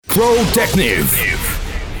Protective.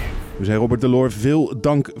 We zijn Robert Delors veel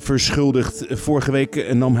dank verschuldigd. Vorige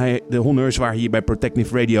week nam hij de honneurs waar hier bij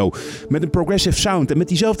Protective Radio met een progressive sound. En met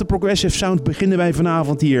diezelfde progressive sound beginnen wij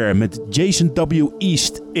vanavond hier met Jason W.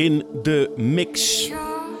 East in de mix.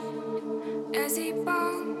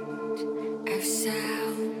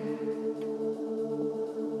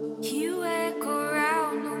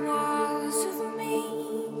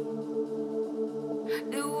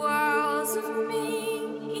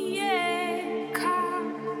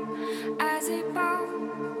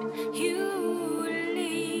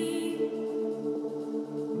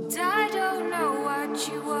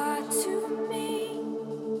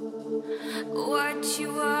 What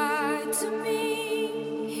you are to me,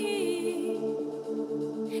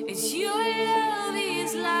 it's your love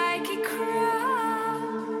is like a crown.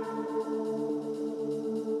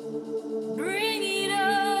 Bring it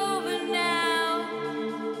over now,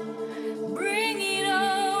 bring it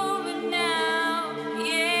over now,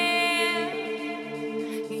 yeah.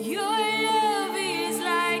 Your love is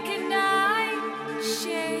like a nightshade.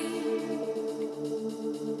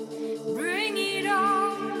 Bring it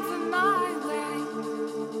over my way.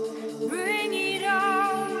 Bring it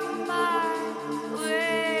over my way.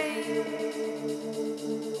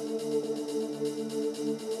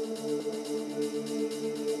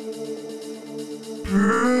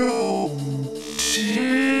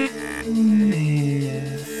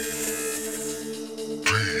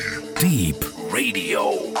 Deep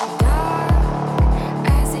Radio.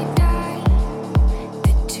 As they die,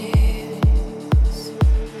 the tears.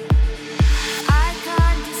 I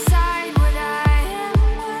can't decide what I am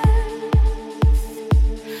worth.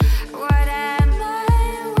 What am I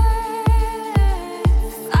worth?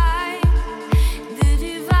 I'm the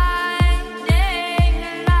dividing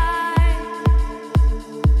line,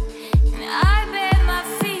 and I bet my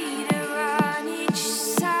feet are on each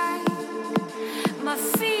side. My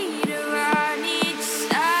feet are on each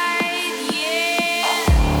side, yeah.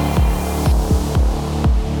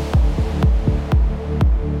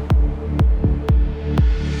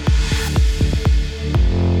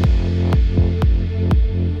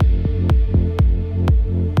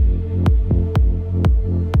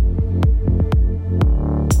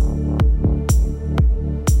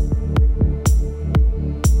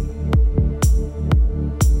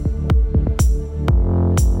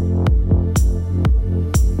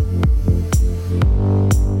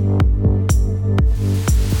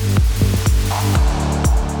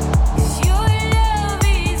 Your love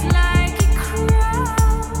is like a crown.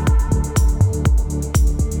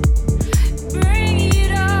 Bring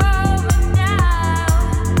it over now.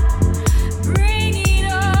 Bring it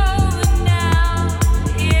over now,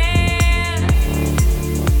 yeah.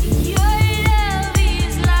 Your love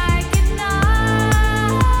is like a nightshade.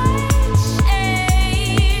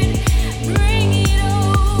 Bring it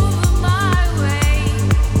over my way.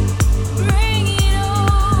 Bring it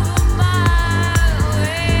over my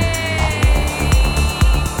way.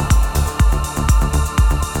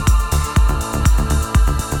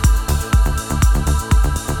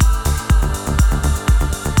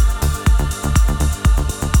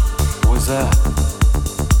 What was that?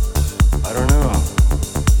 I don't know.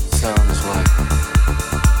 Sounds like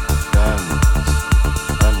diamonds.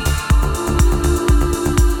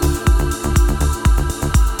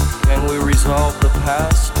 Can we resolve the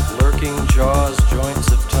past? Lurking jaws,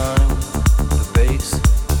 joints of time. The base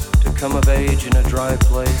to come of age in a dry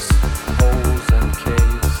place. Holes and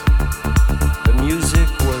caves. The music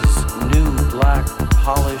was new, black,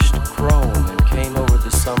 polished chrome and came over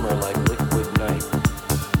the summer like liquid night.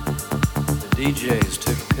 The DJs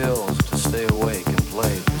took pills to stay awake and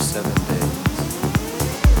play for 7 days.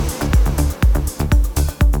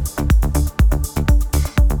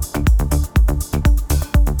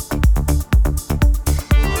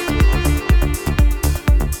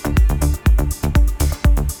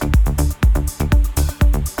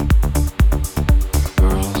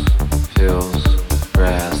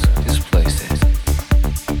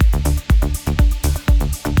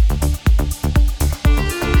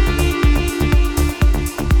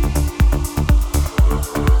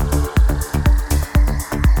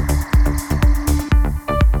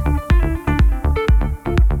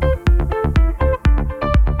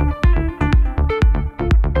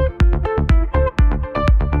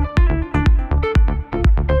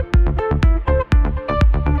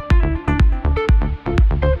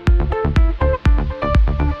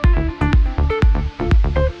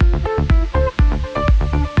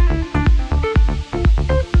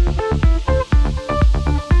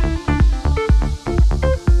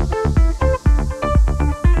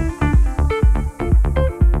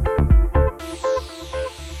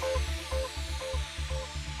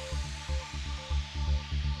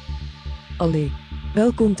 Allee.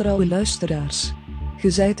 Welkom trouwe luisteraars. Je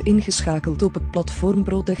zijt ingeschakeld op het platform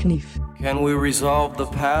ProTechnief. Can we resolve the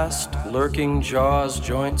past, lurking jaws,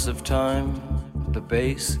 joints of time, the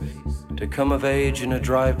base, to come of age in a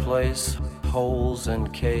dry place, holes and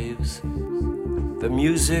caves? The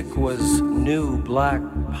music was new, black,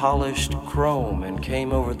 polished chrome and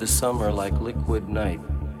came over the summer like liquid night.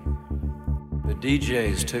 The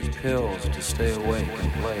DJs took pills to stay awake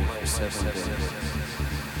and play for 7 days.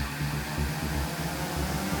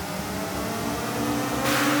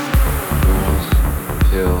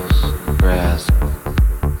 Pills, grass.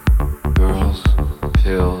 Girls,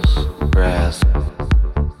 pills, grass.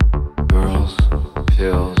 Girls,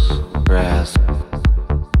 pills, grass.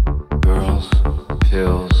 Girls,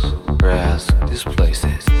 pills, grass. This place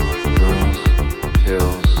is girls,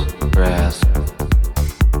 pills, grass.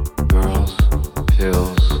 Girls,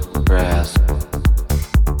 pills, grass.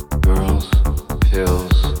 Girls,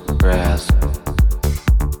 pills, grass.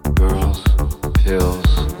 Girls,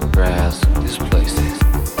 pills, grass. This place is.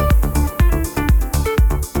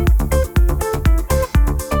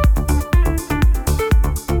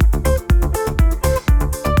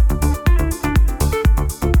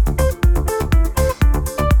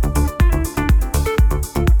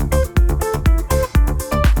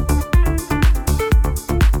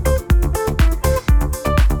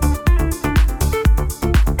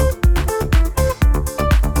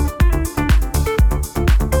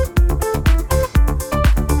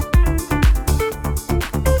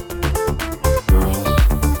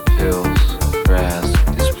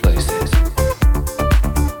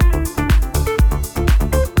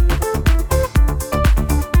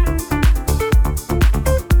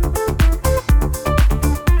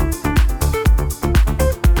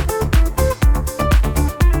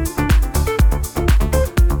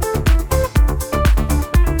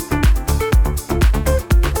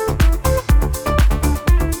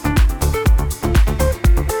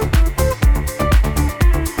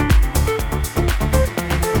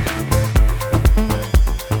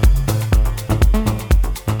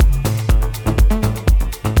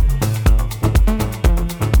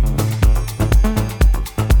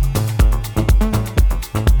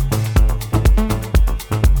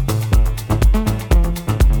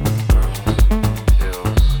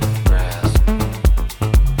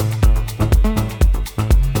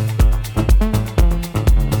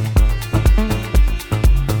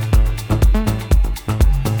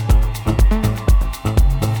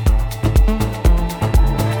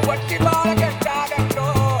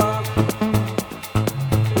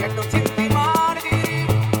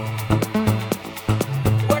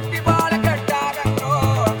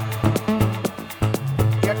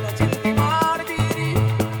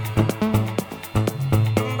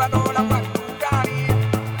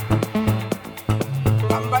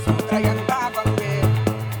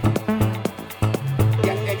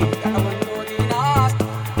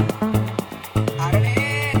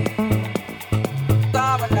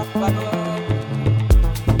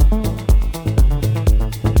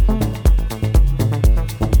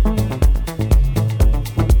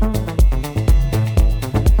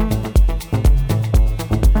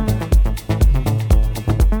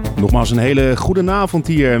 Nogmaals een hele goede avond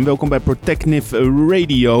hier en welkom bij Protective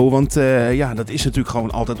Radio. Want ja, dat is natuurlijk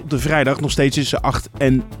gewoon altijd op de vrijdag. Nog steeds tussen 8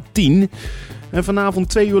 en 10. En vanavond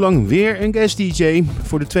 2 uur lang weer een guest DJ.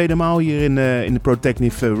 Voor de tweede maal hier in de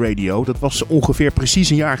Protective Radio. Dat was ongeveer precies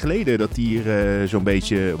een jaar geleden dat hij hier zo'n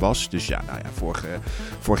beetje was. Dus ja, nou ja,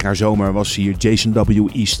 vorig jaar zomer was hier Jason W.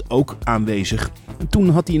 East ook aanwezig. En toen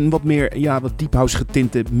had hij een wat meer, ja, wat deep house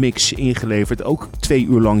getinte mix ingeleverd. Ook 2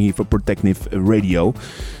 uur lang hier voor Protective Radio.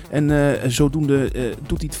 En zodoende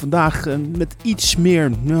doet hij het vandaag met iets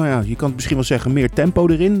meer, nou ja, je kan het misschien wel zeggen, meer tempo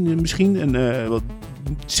erin misschien. En wat.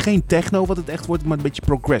 Het is geen techno wat het echt wordt, maar een beetje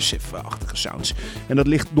progressive-achtige sounds. En dat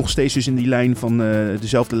ligt nog steeds dus in die lijn van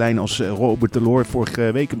dezelfde lijn als Robert Delors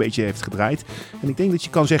vorige week een beetje heeft gedraaid. En ik denk dat je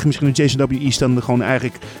kan zeggen misschien dat Jason W. East dan gewoon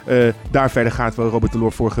eigenlijk daar verder gaat waar Robert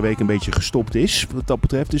Delors vorige week een beetje gestopt is. Wat dat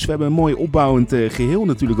betreft. Dus we hebben een mooi opbouwend geheel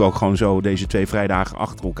natuurlijk ook gewoon zo deze 2 vrijdagen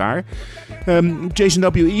achter elkaar.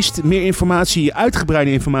 Jason W. East, meer informatie,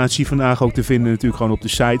 uitgebreide informatie vandaag ook te vinden natuurlijk gewoon op de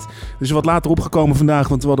site. Dus wat later opgekomen vandaag,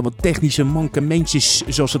 want we hadden wat technische mankementjes,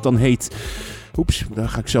 zoals het dan heet. Oeps, daar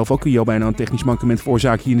ga ik zelf ook hier bijna een technisch mankement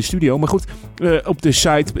veroorzaken hier in de studio. Maar goed, op de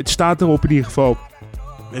site, het staat erop in ieder geval.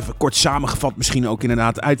 Even kort samengevat misschien ook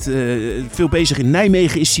inderdaad. Veel bezig in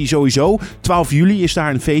Nijmegen is hij sowieso. 12 juli is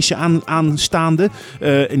daar een feestje aanstaande.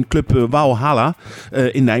 In club Walhalla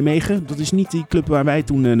in Nijmegen. Dat is niet die club waar wij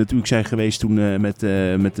toen natuurlijk zijn geweest toen met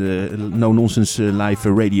de No Nonsense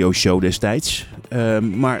live radio show destijds.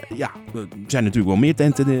 Maar ja, er zijn natuurlijk wel meer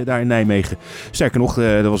tenten daar in Nijmegen. Sterker nog,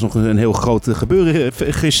 er was nog een heel groot gebeuren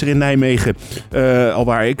gisteren in Nijmegen.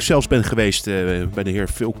 Alwaar ik zelfs ben geweest bij de heer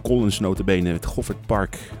Phil Collins notabene. Het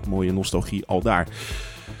Goffertpark, mooie nostalgie al daar.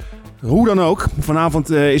 Hoe dan ook, vanavond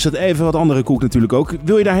is dat even wat andere koek natuurlijk ook.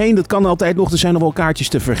 Wil je daarheen? Dat kan altijd nog. Er zijn nog wel kaartjes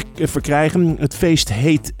te verkrijgen. Het feest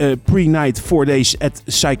heet Pre-Night 4 Days at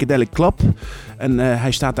Psychedelic Club. En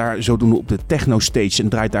hij staat daar zodoende op de techno stage en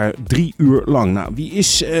draait daar 3 uur lang. Nou, wie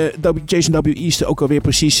is Jason W. East ook alweer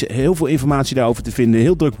precies? Heel veel informatie daarover te vinden.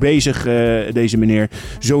 Heel druk bezig deze meneer.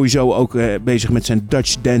 Sowieso ook bezig met zijn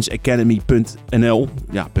DutchDanceAcademy.nl.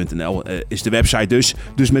 Ja, .nl is de website dus.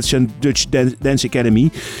 Dus met zijn Dutch Dance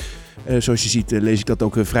Academy. Zoals je ziet lees ik dat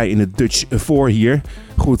ook vrij in het Dutch voor hier.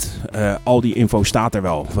 Goed, al die info staat er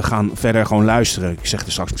wel. We gaan verder gewoon luisteren. Ik zeg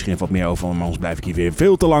er straks misschien even wat meer over, maar anders blijf ik hier weer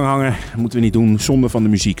veel te lang hangen. Dat moeten we niet doen, zonde van de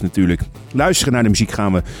muziek natuurlijk. Luisteren naar de muziek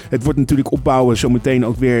gaan we. Het wordt natuurlijk opbouwen, zometeen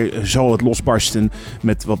ook weer zal het losbarsten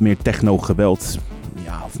met wat meer techno-geweld.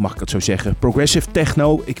 Ja, of mag ik het zo zeggen? Progressive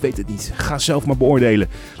techno? Ik weet het niet. Ga zelf maar beoordelen.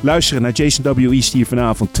 Luisteren naar Jason W. East hier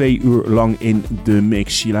vanavond 2 uur lang in de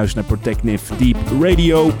mix. Je luistert naar Protective Deep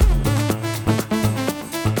Radio. Yeah.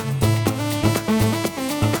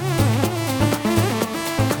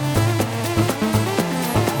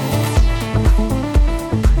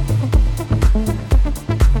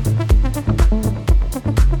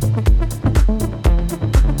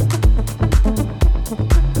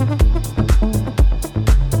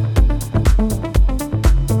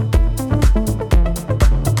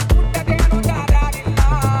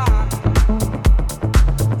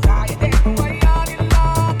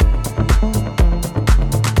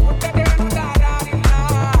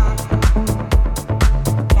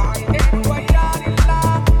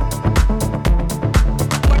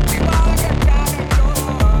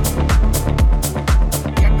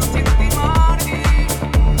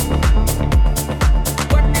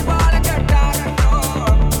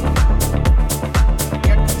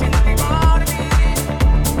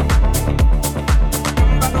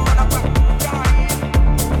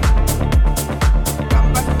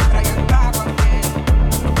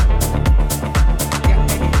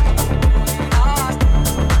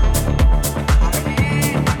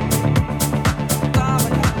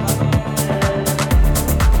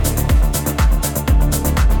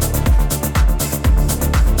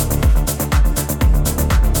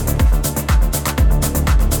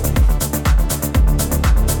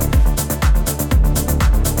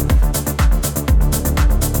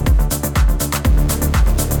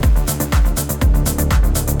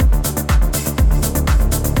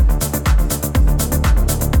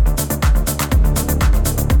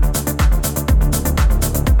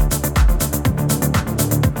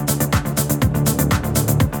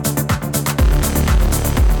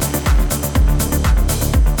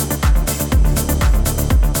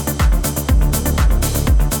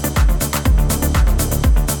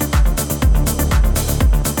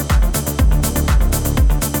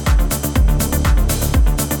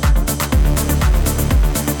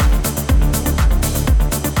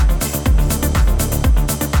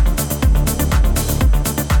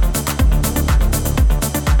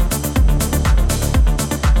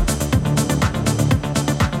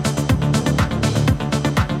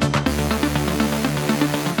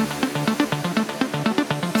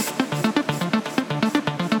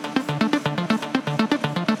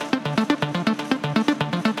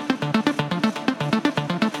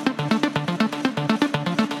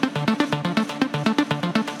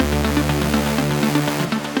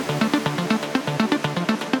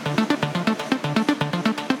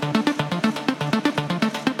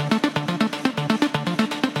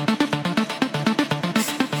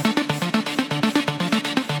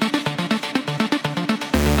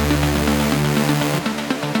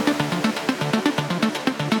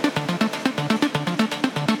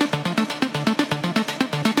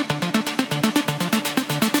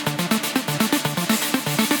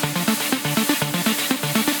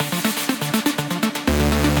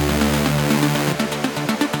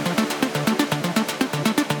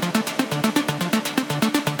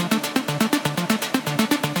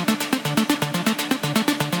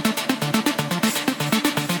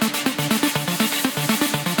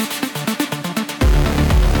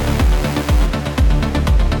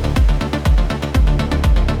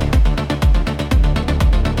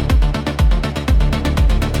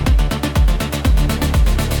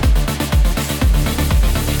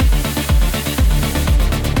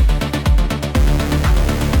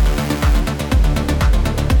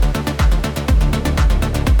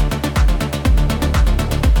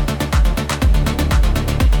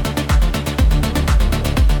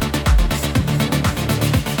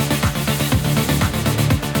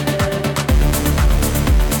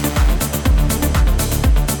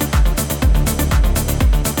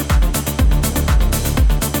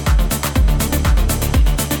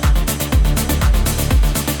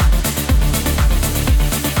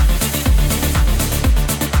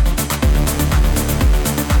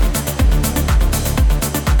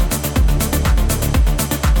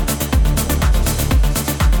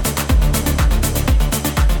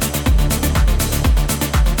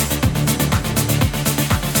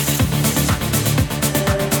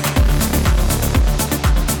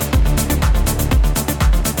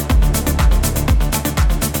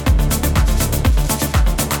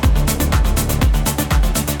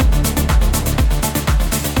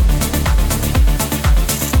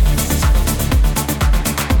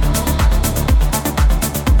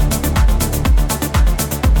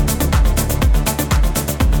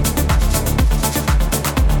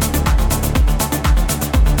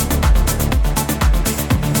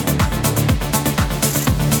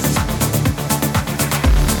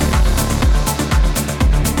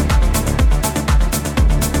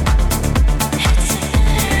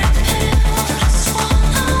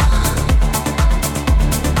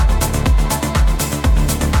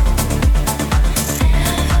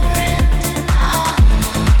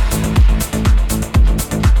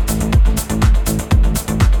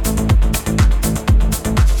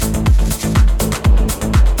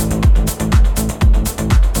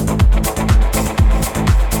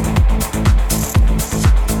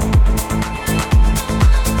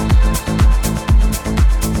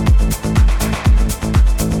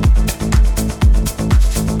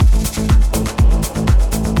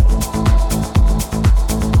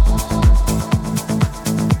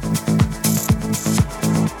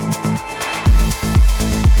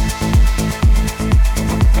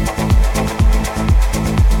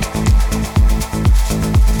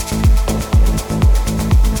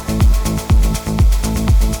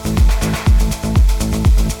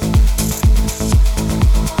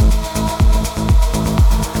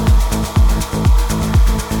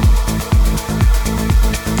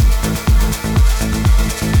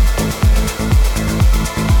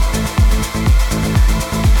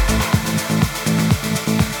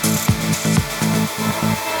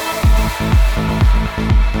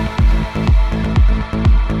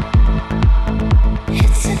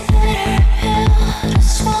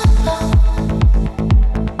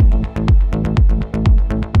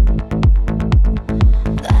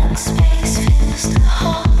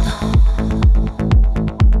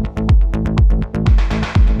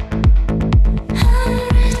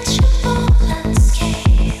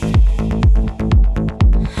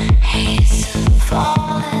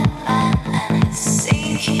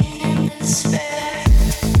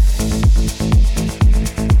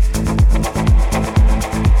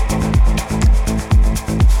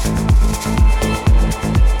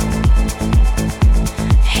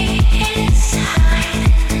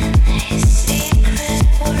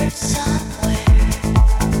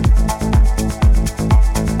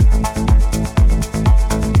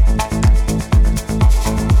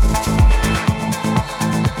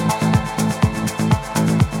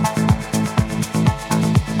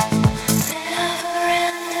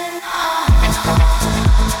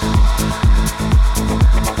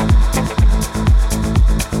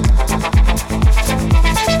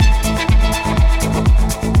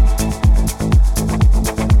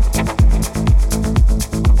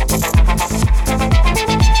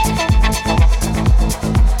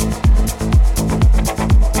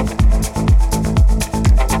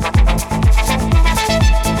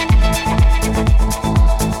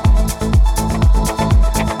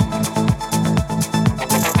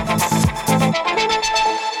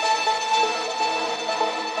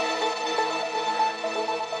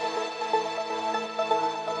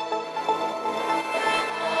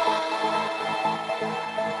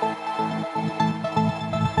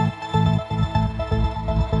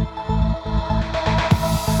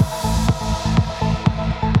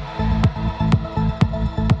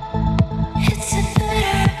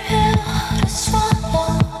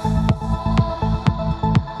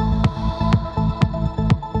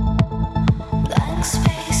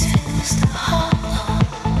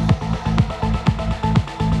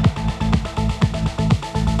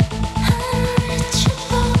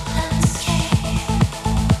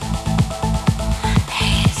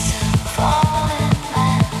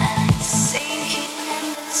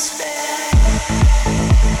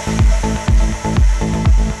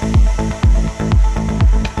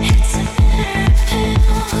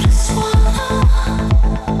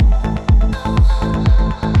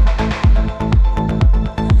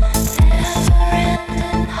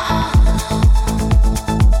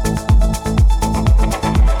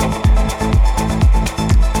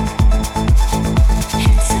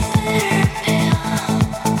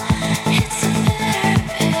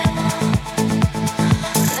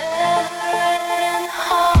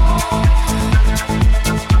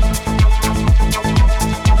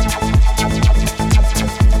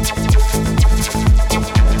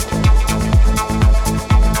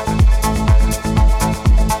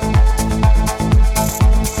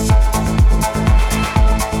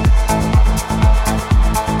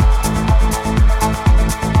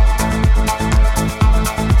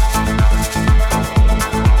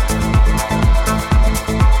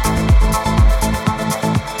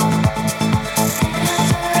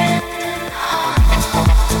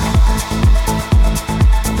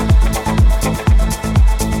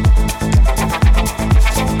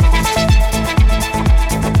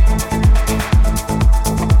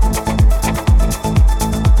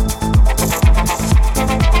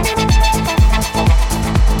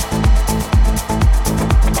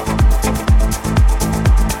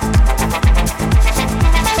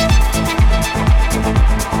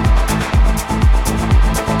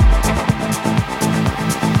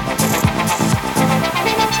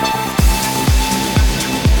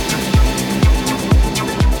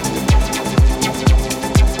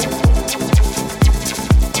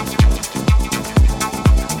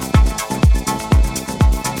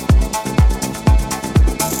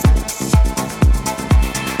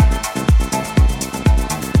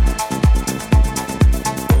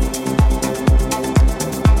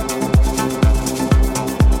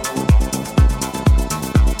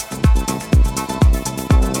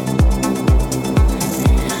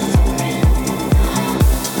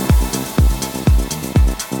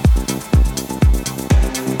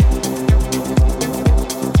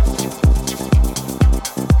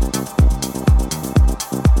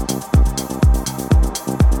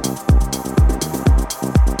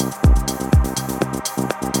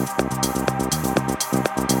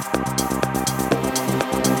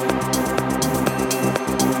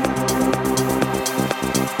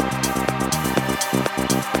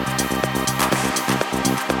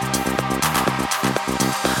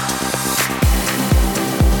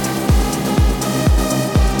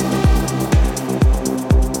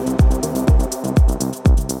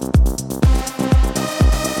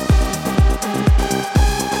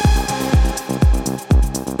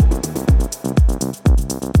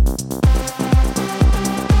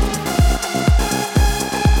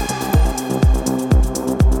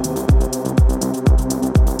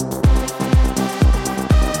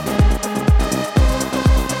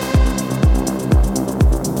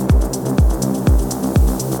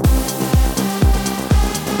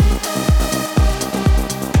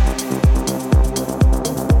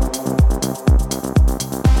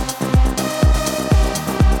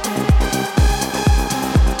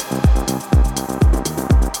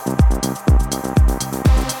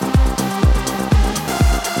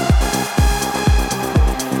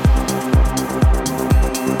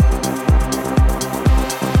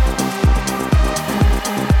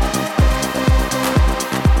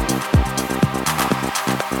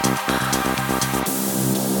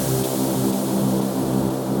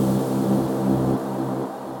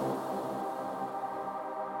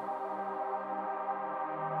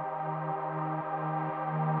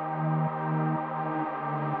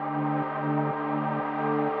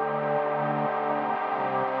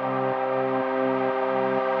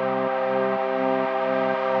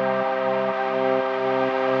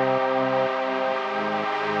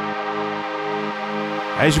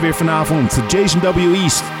 Hij is er weer vanavond. Jason W.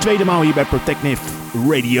 East, tweede maal hier bij Protective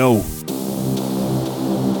Radio.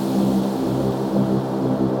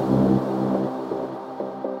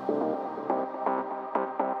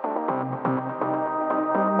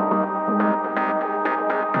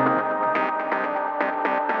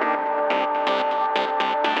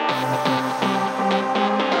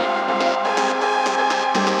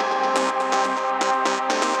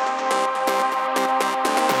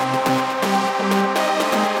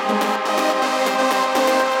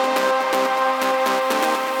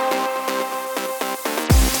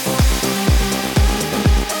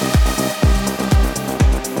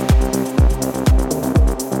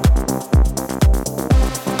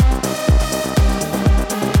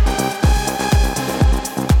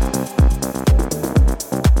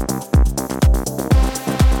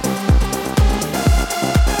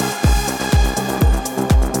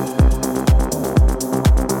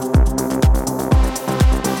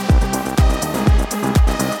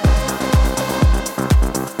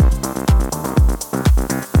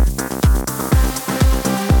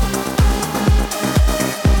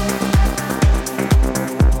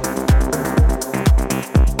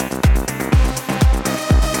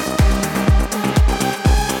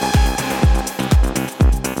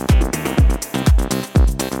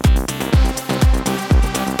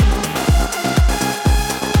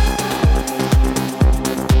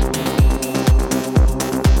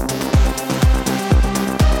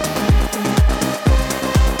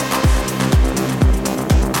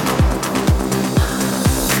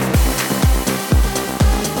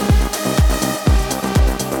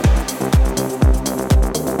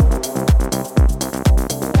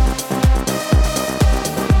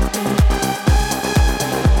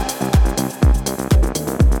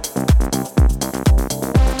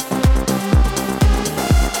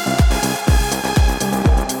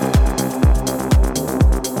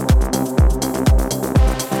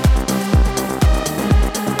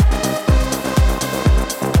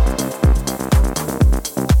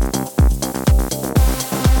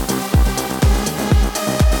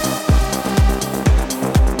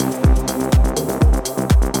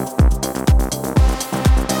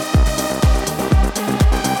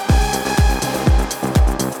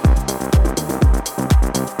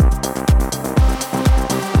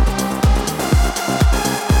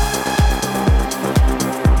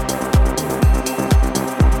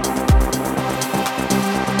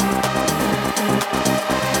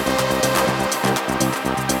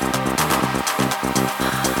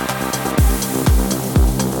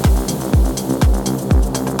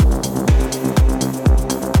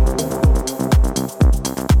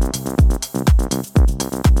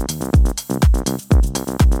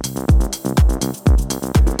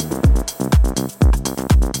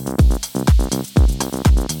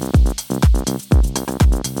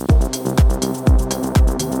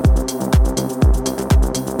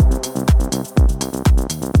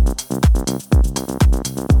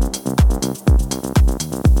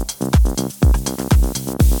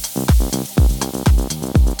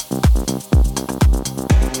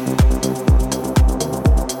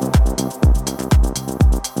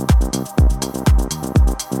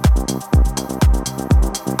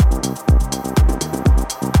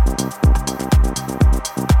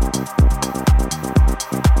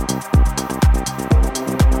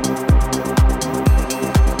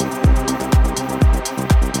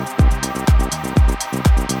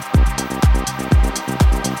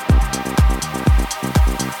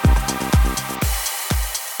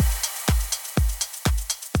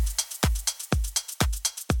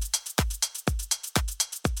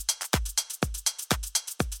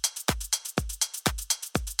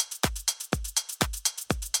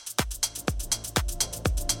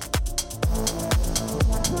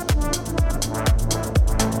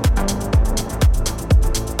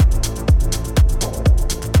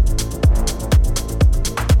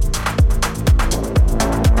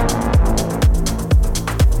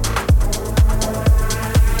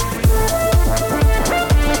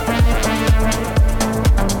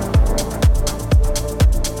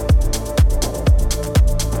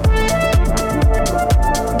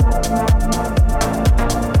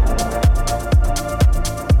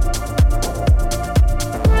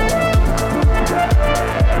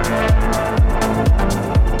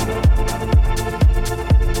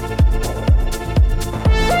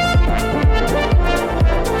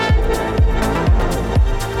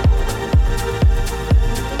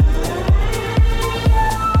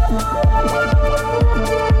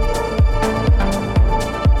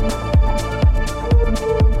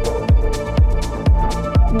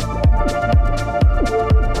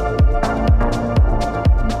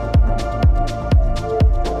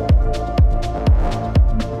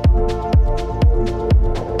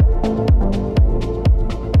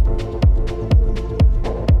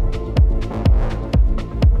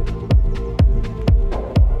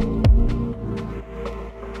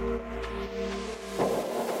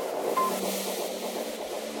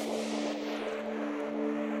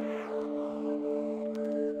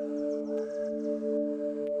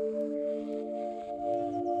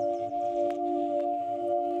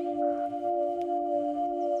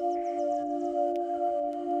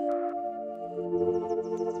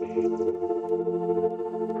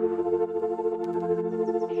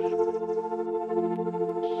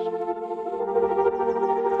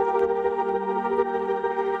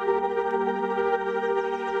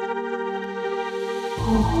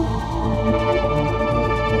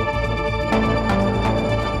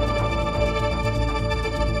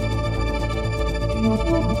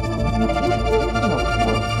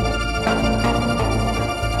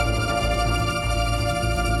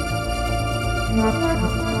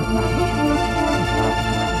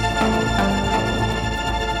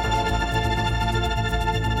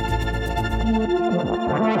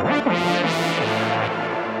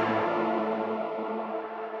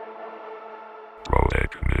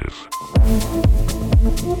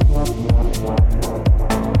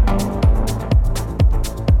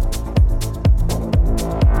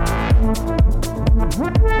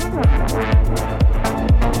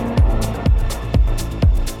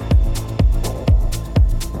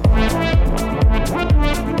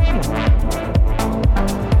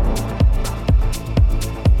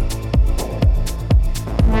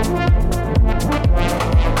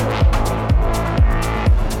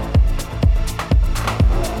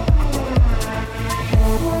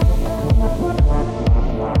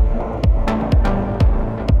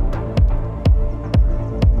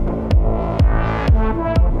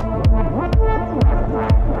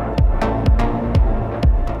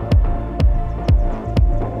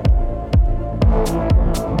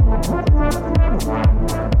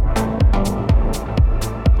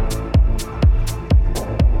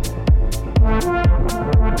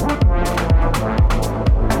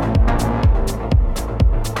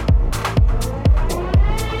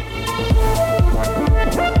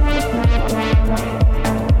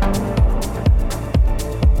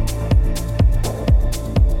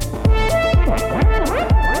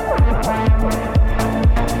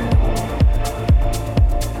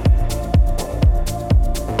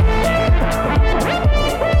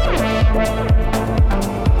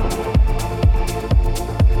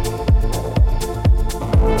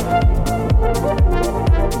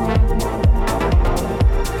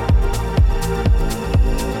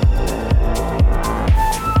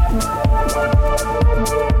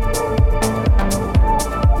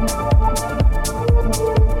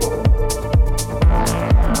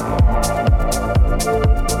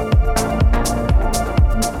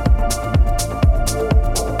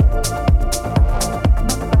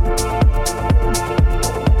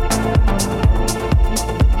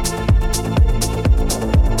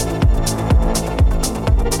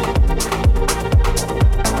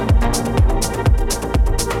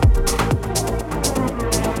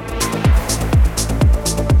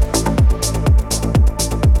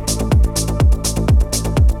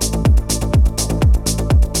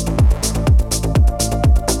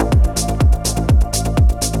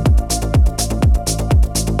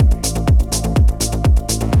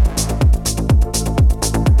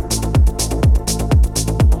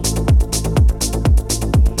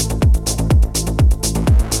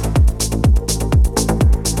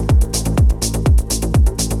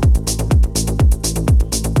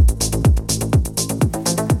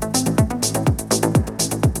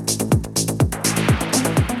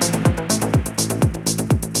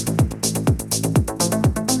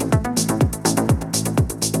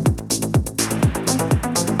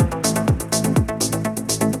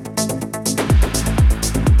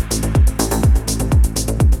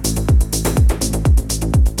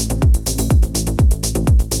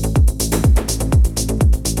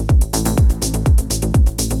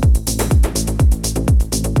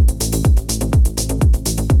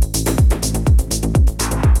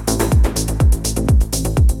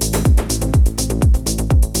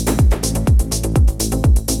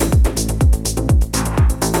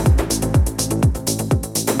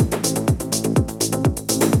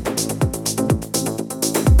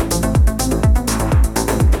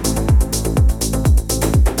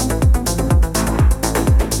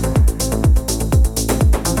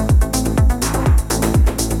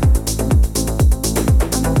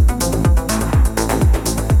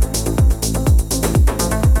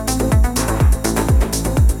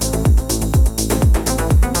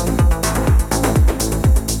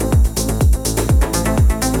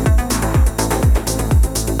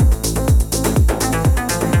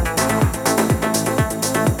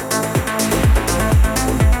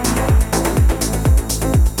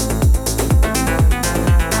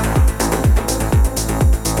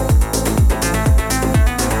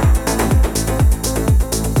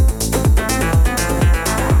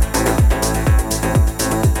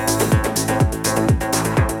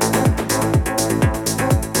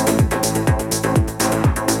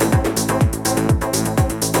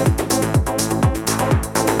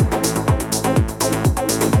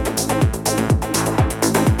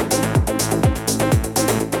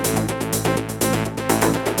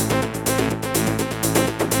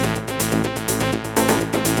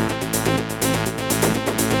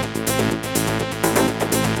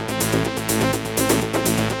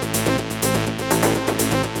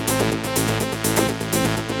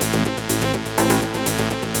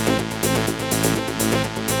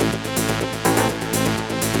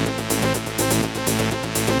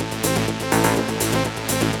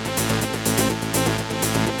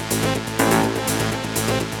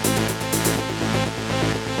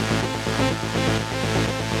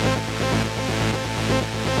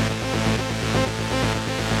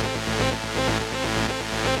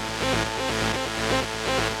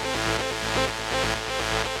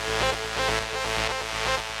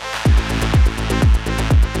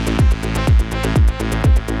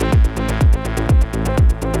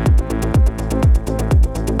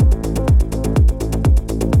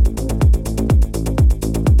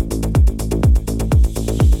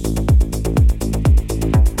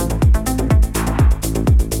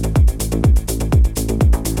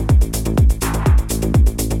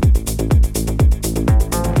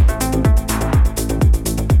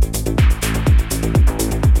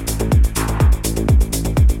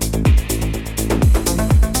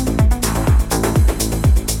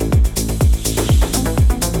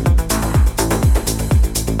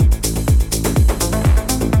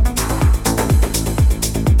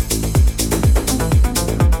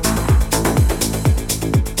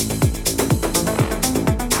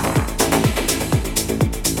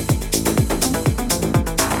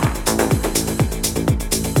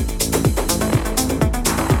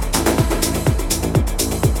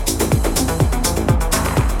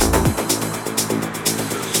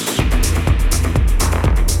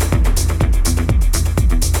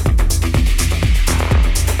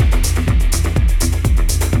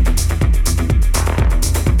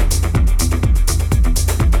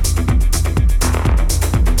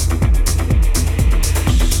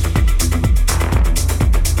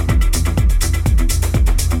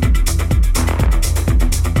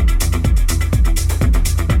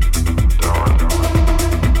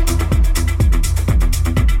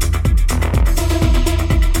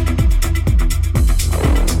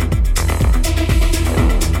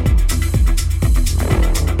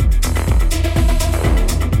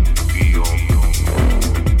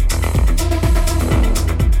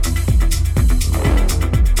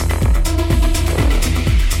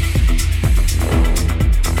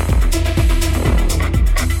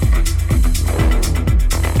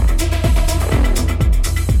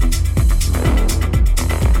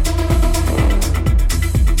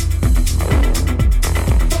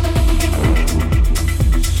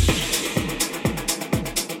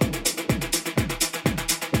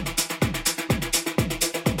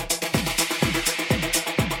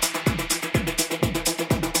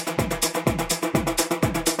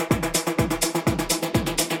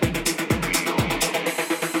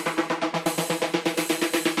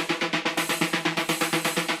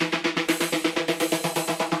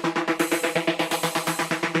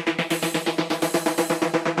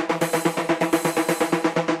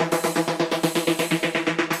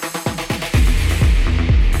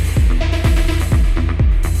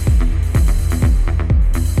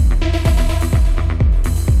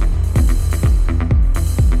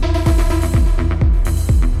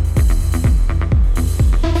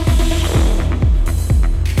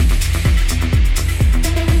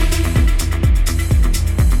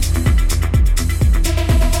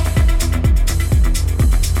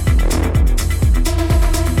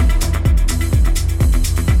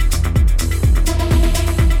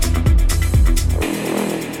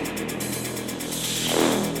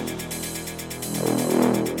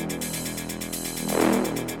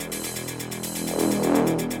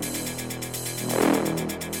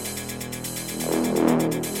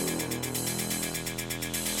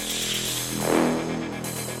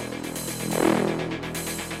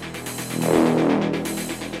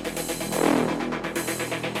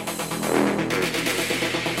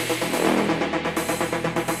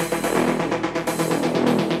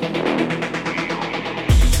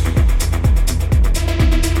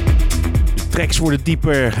 tracks worden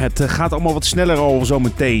dieper. Het gaat allemaal wat sneller al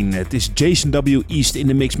zometeen. Het is Jason W. East in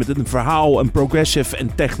de mix met een verhaal, een progressive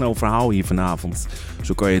en techno verhaal hier vanavond.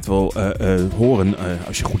 Zo kan je het wel horen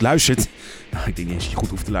als je goed luistert. Nou, ik denk niet eens dat je goed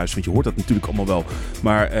hoeft te luisteren, want je hoort dat natuurlijk allemaal wel.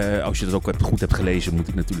 Maar als je dat ook goed hebt gelezen, moet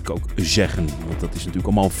ik natuurlijk ook zeggen. Want dat is natuurlijk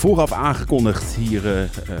allemaal vooraf aangekondigd hier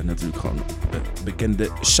natuurlijk gewoon op bekende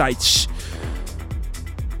sites.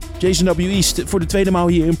 Jason W. East voor de tweede maal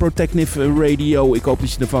hier in Protective Radio. Ik hoop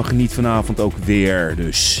dat je ervan geniet vanavond ook weer.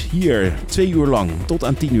 Dus hier 2 uur lang tot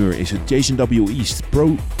aan 10 uur is het Jason W. East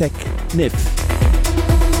Protective.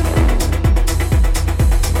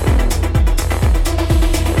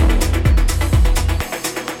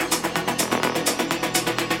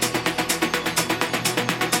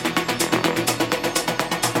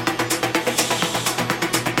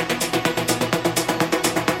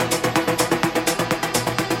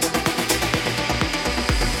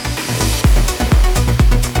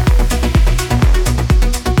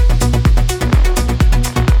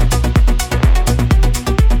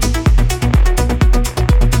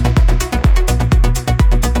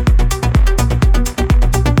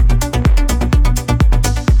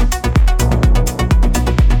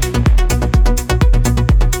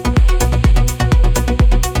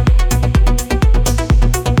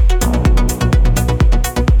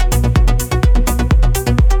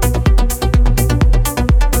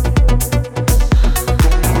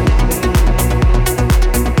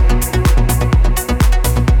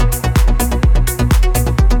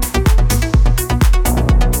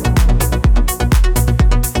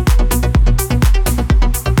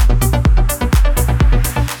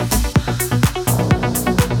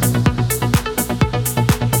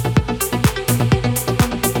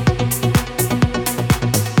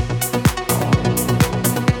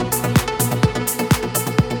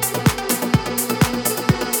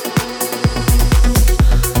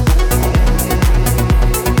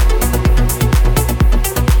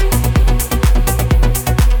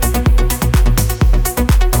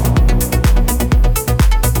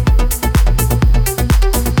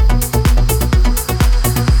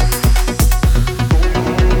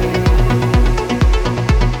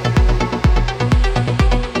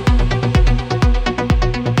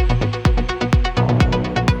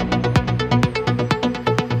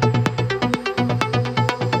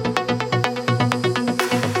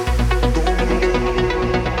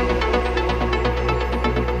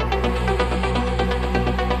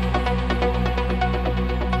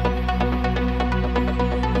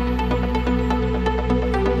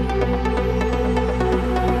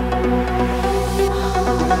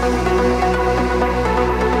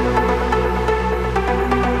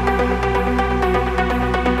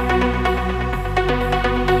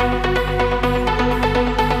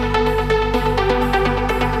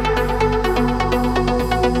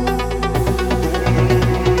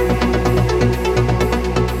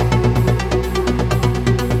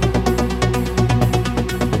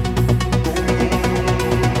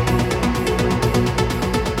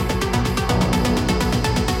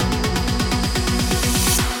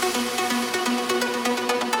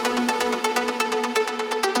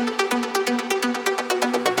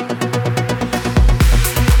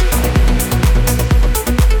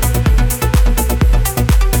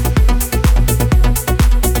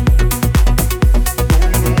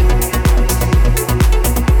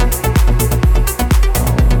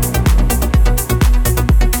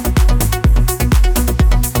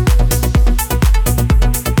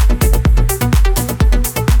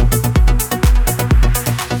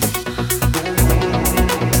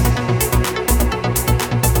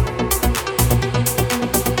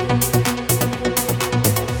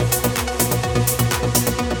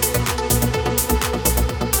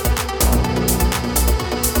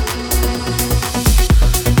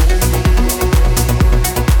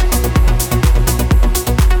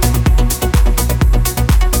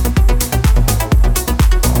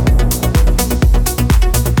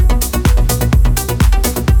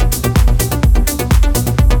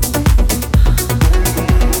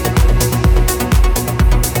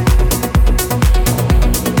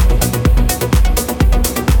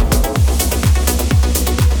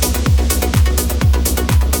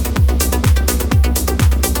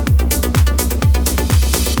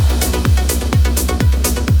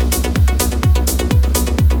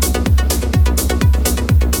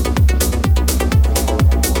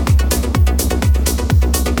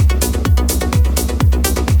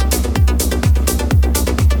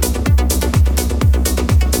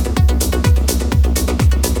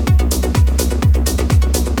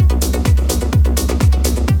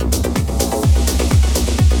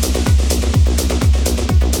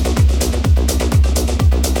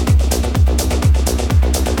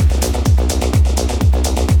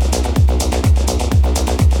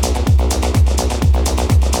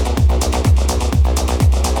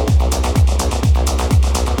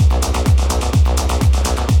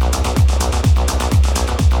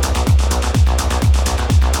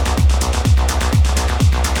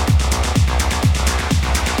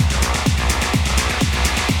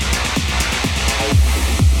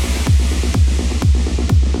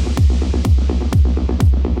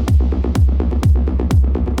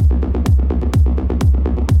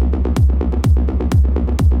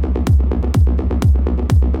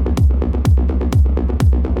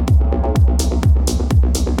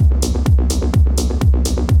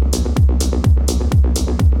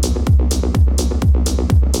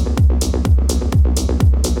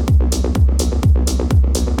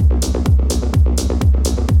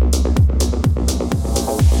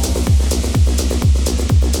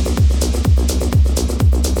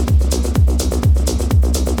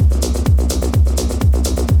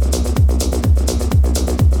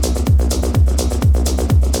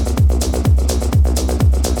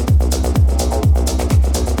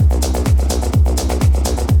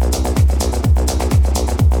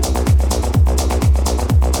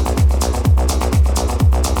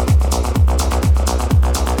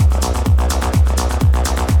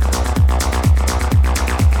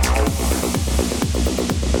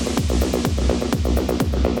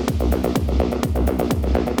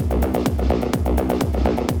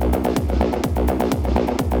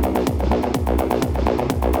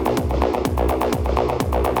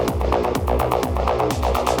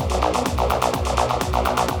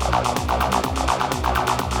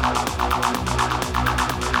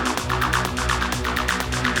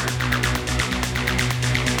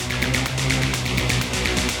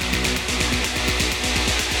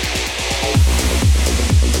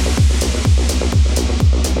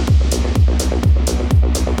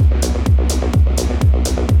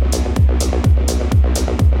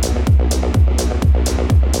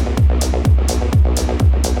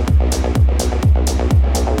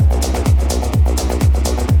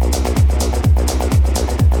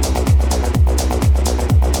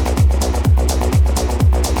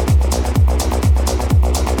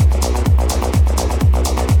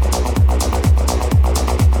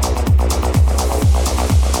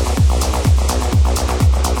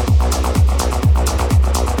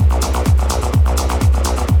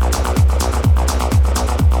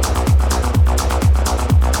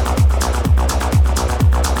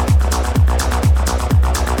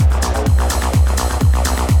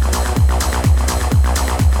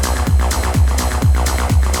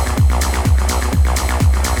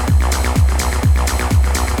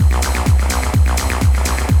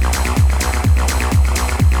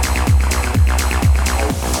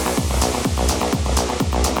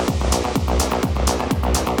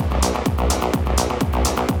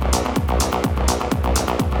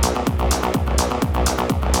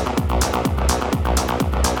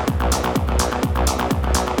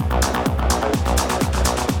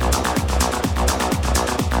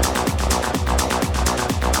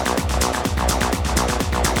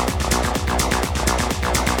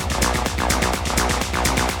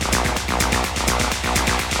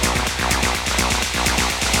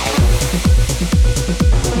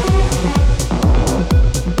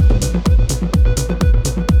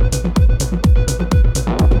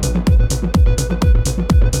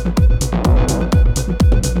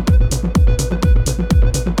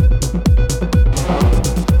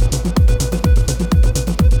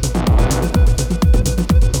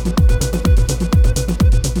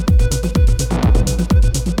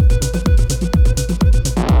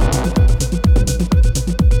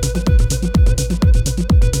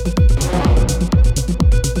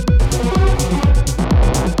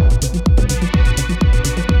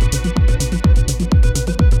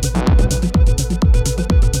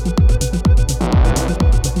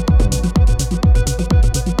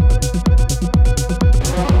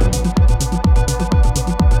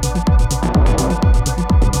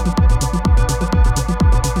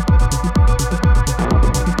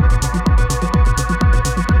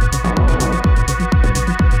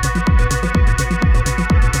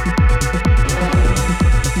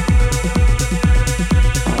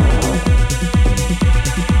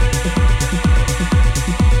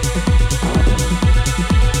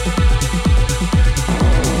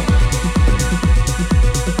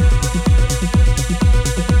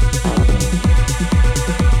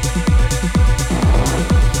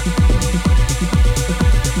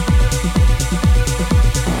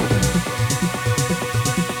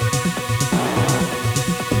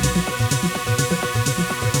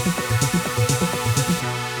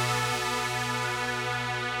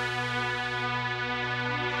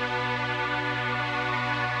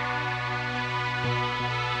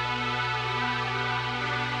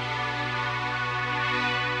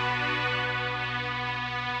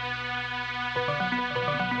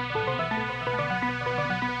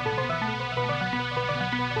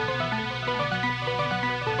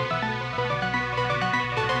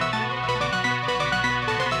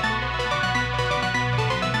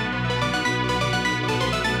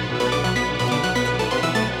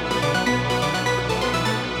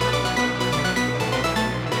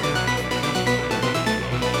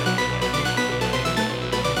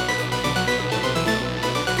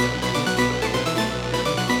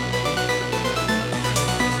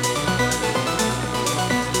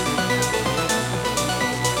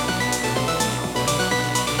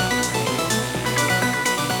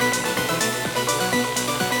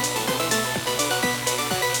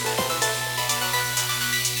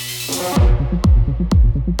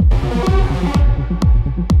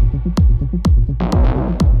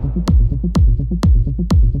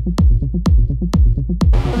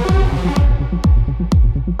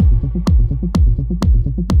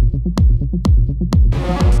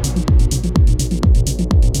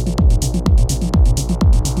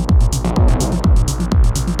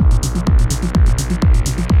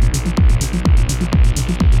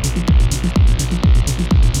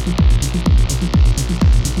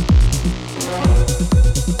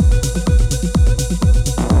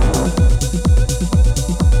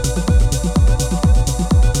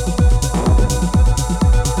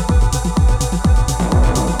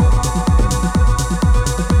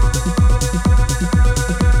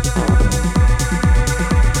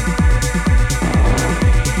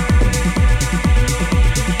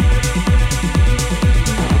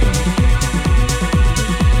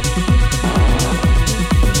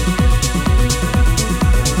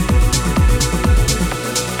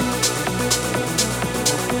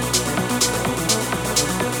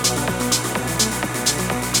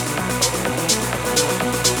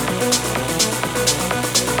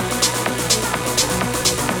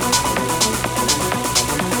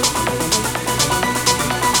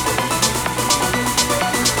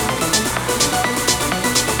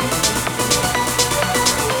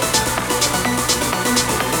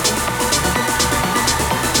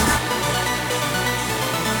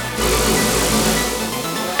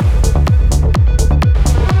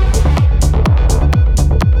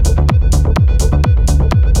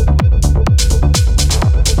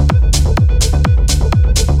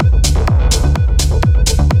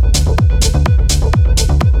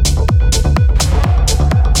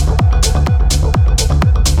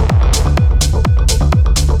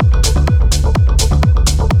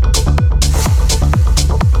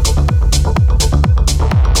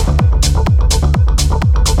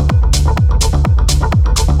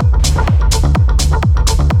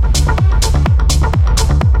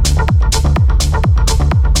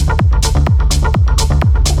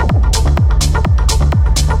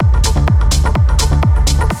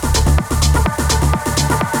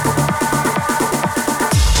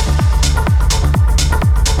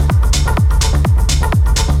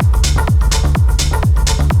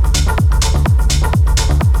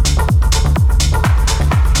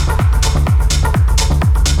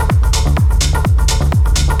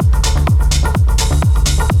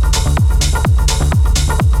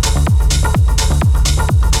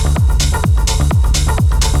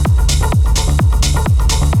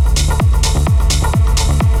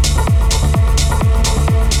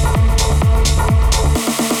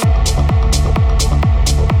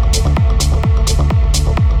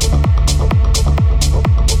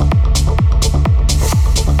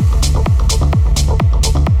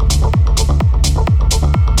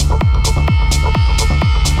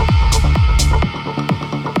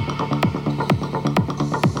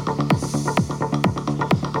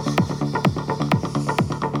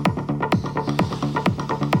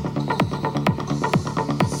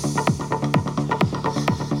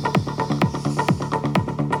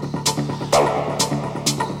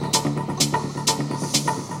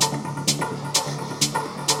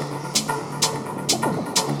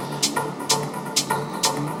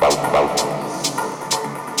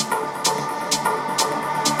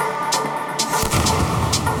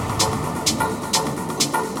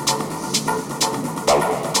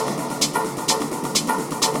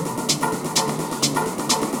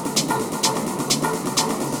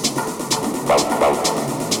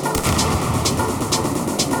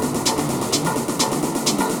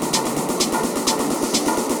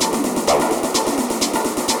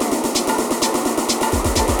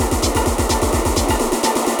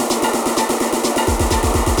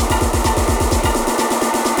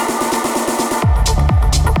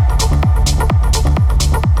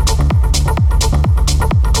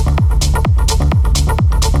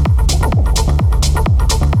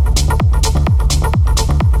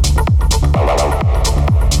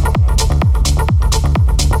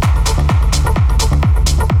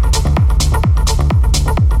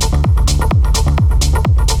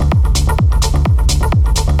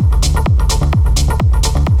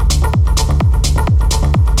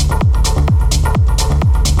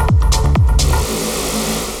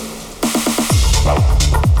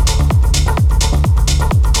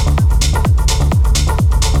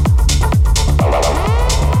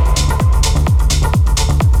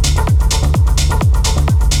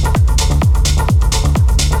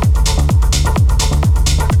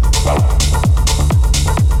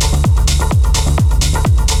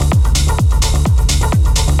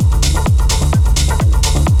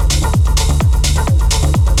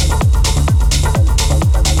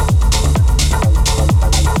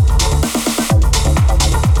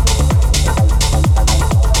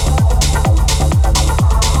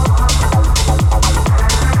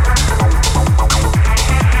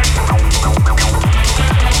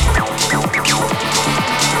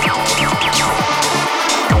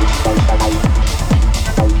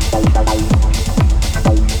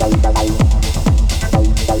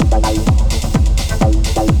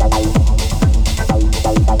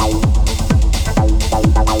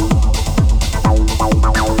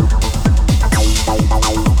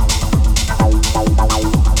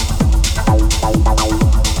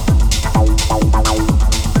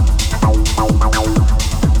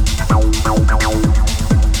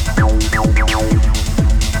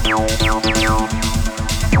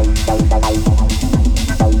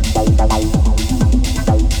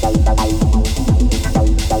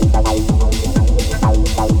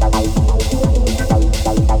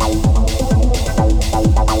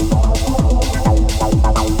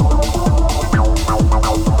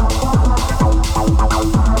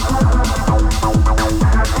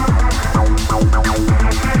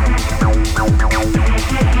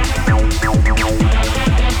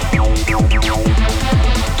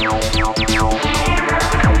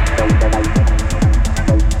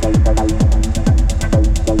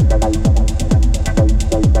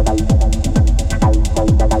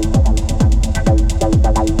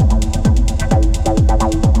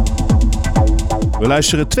 We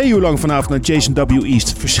luisteren 2 uur lang vanavond naar Jason W.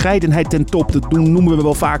 East. Verscheidenheid ten top, dat noemen we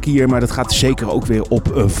wel vaak hier, maar dat gaat zeker ook weer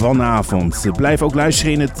op vanavond. Blijf ook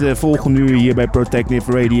luisteren in het volgende uur hier bij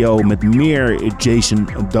Protective Radio met meer Jason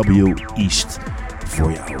W. East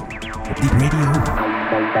voor jou. Op die radio.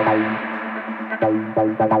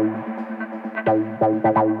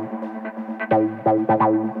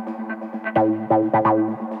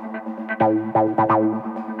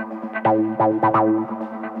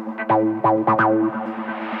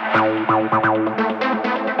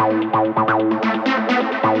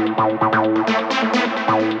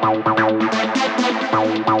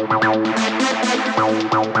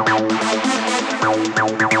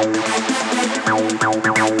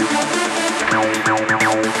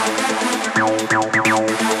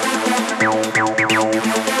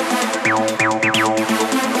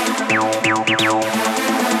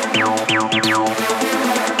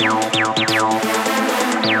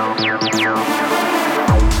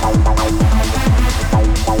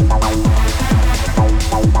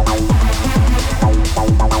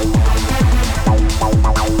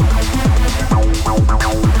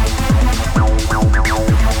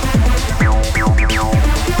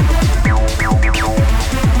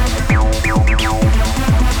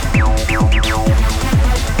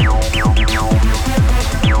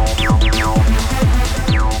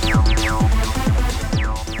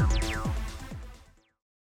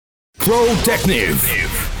 Protective.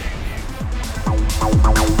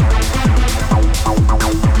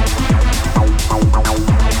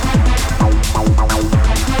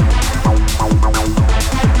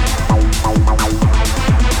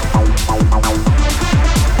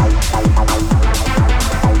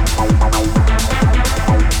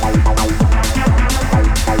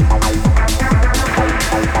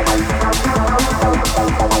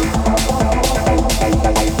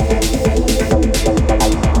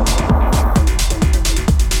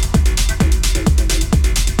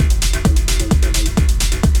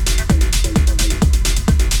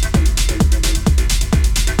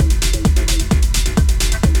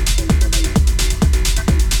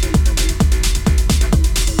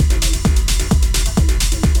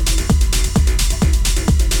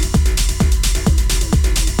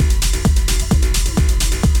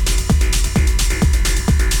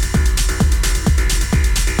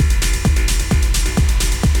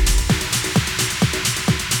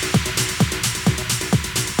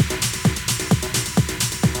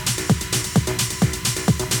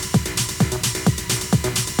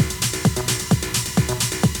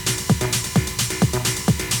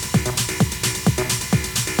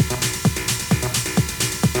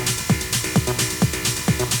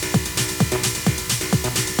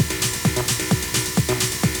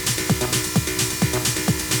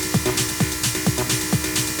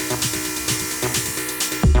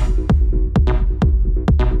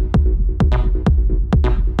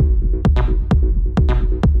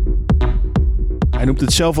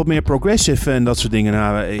 Het zelf wat meer progressive en dat soort dingen.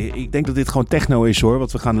 Nou, ik denk dat dit gewoon techno is hoor.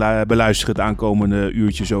 Wat we gaan beluisteren het aankomende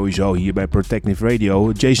uurtje sowieso hier bij Protective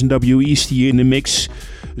Radio. Jason W. East hier in de mix.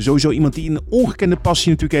 Sowieso iemand die een ongekende passie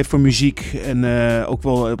natuurlijk heeft voor muziek. En ook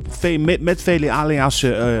wel met vele alias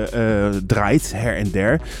draait her en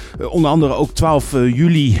der. Onder andere ook 12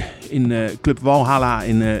 juli in Club Walhalla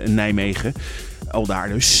in Nijmegen. Al daar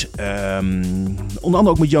dus. Onder andere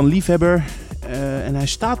ook met Jan Liefhebber. En hij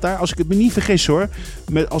staat daar, als ik het me niet vergis hoor,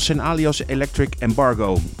 als zijn alias Electric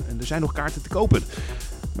Embargo. En er zijn nog kaarten te kopen.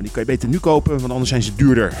 Maar die kan je beter nu kopen, want anders zijn ze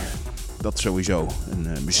duurder. Dat sowieso.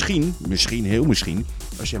 En misschien, heel misschien,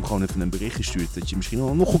 als je hem gewoon even een berichtje stuurt, dat je misschien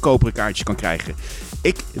wel nog goedkopere kaartjes kan krijgen.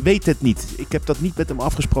 Ik weet het niet. Ik heb dat niet met hem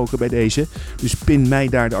afgesproken bij deze. Dus pin mij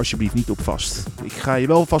daar alsjeblieft niet op vast. Ik ga je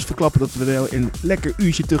wel vast verklappen dat we wel een lekker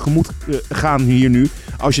uurtje tegemoet gaan hier nu.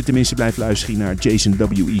 Als je tenminste blijft luisteren naar Jason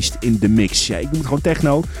W. East in de mix. Ja, ik noem het gewoon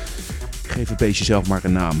techno. Geef het beestje zelf maar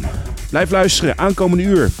een naam. Blijf luisteren. Aankomende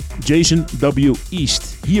uur. Jason W.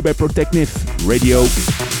 East. Hier bij Protective Radio.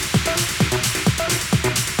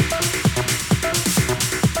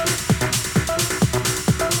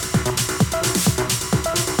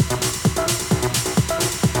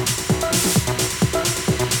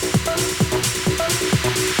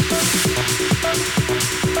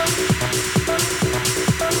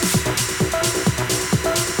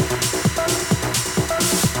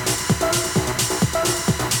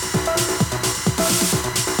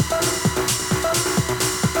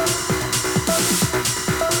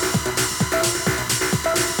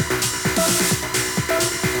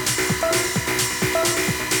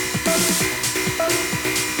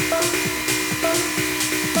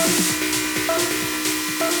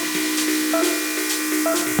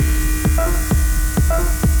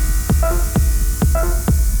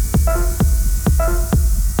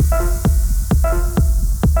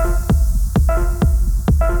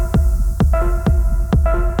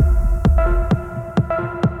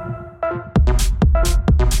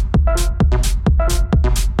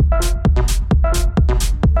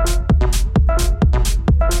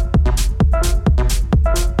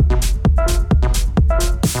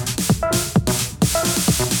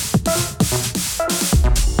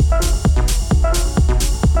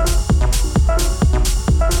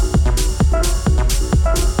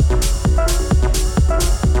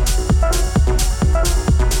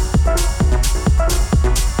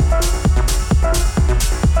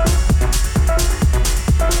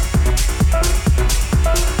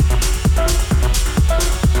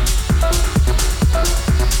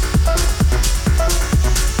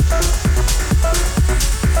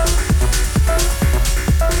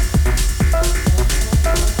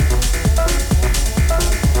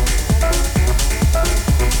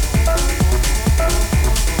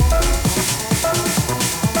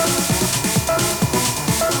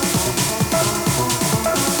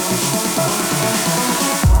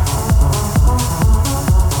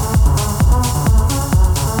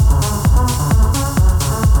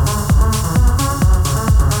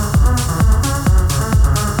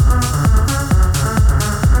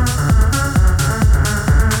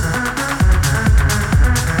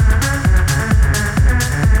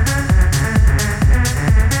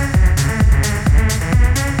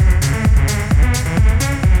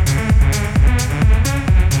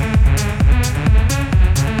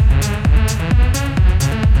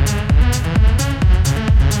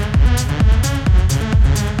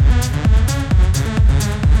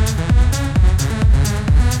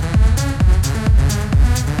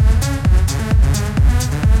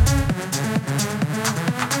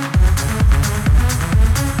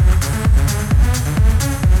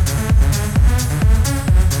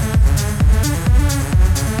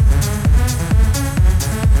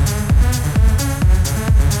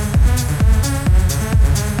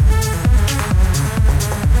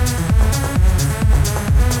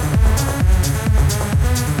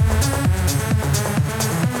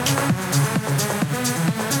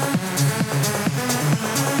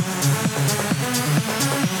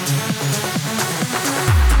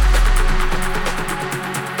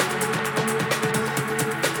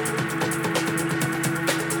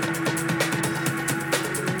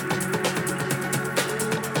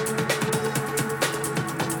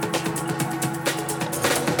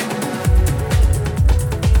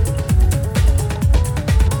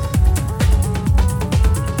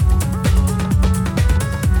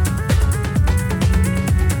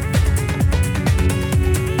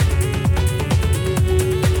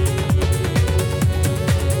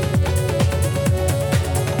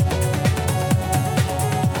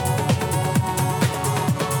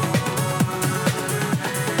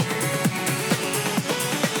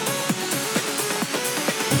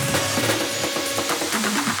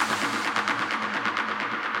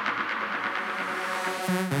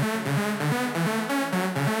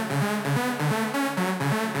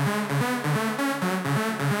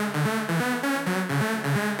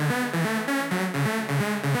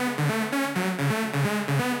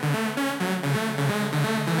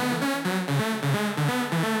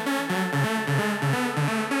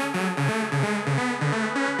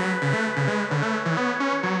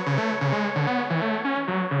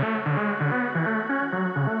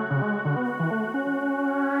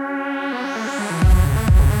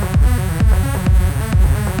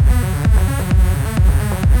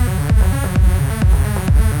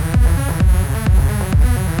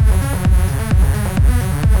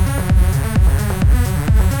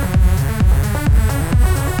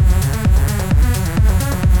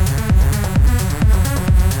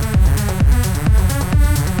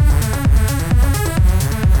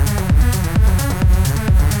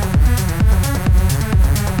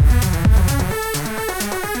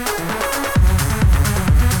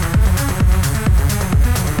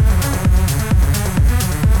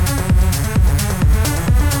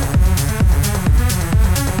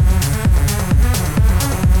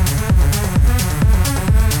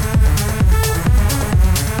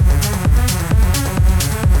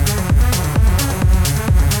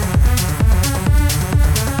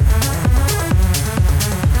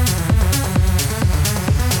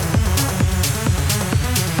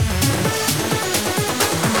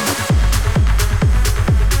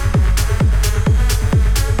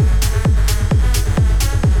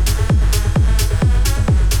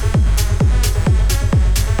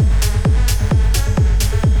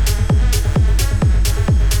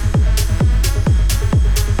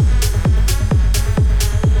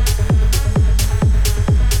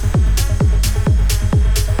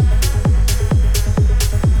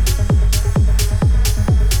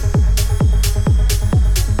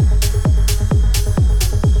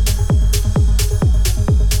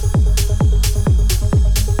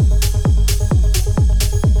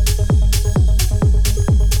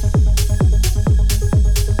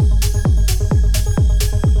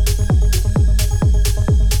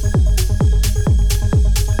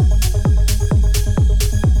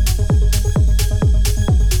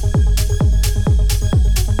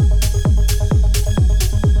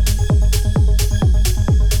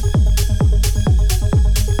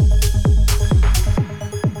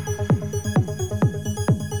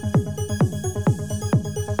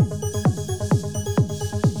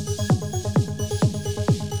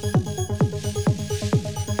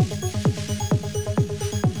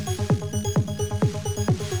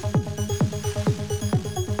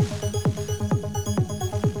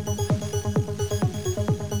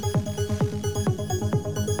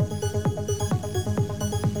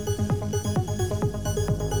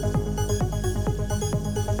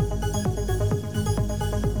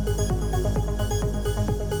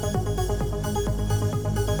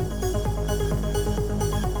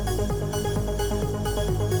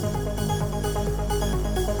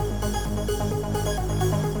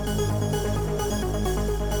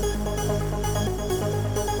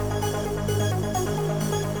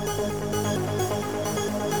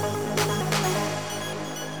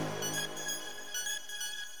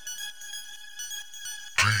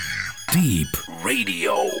 Deep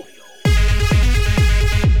Radio.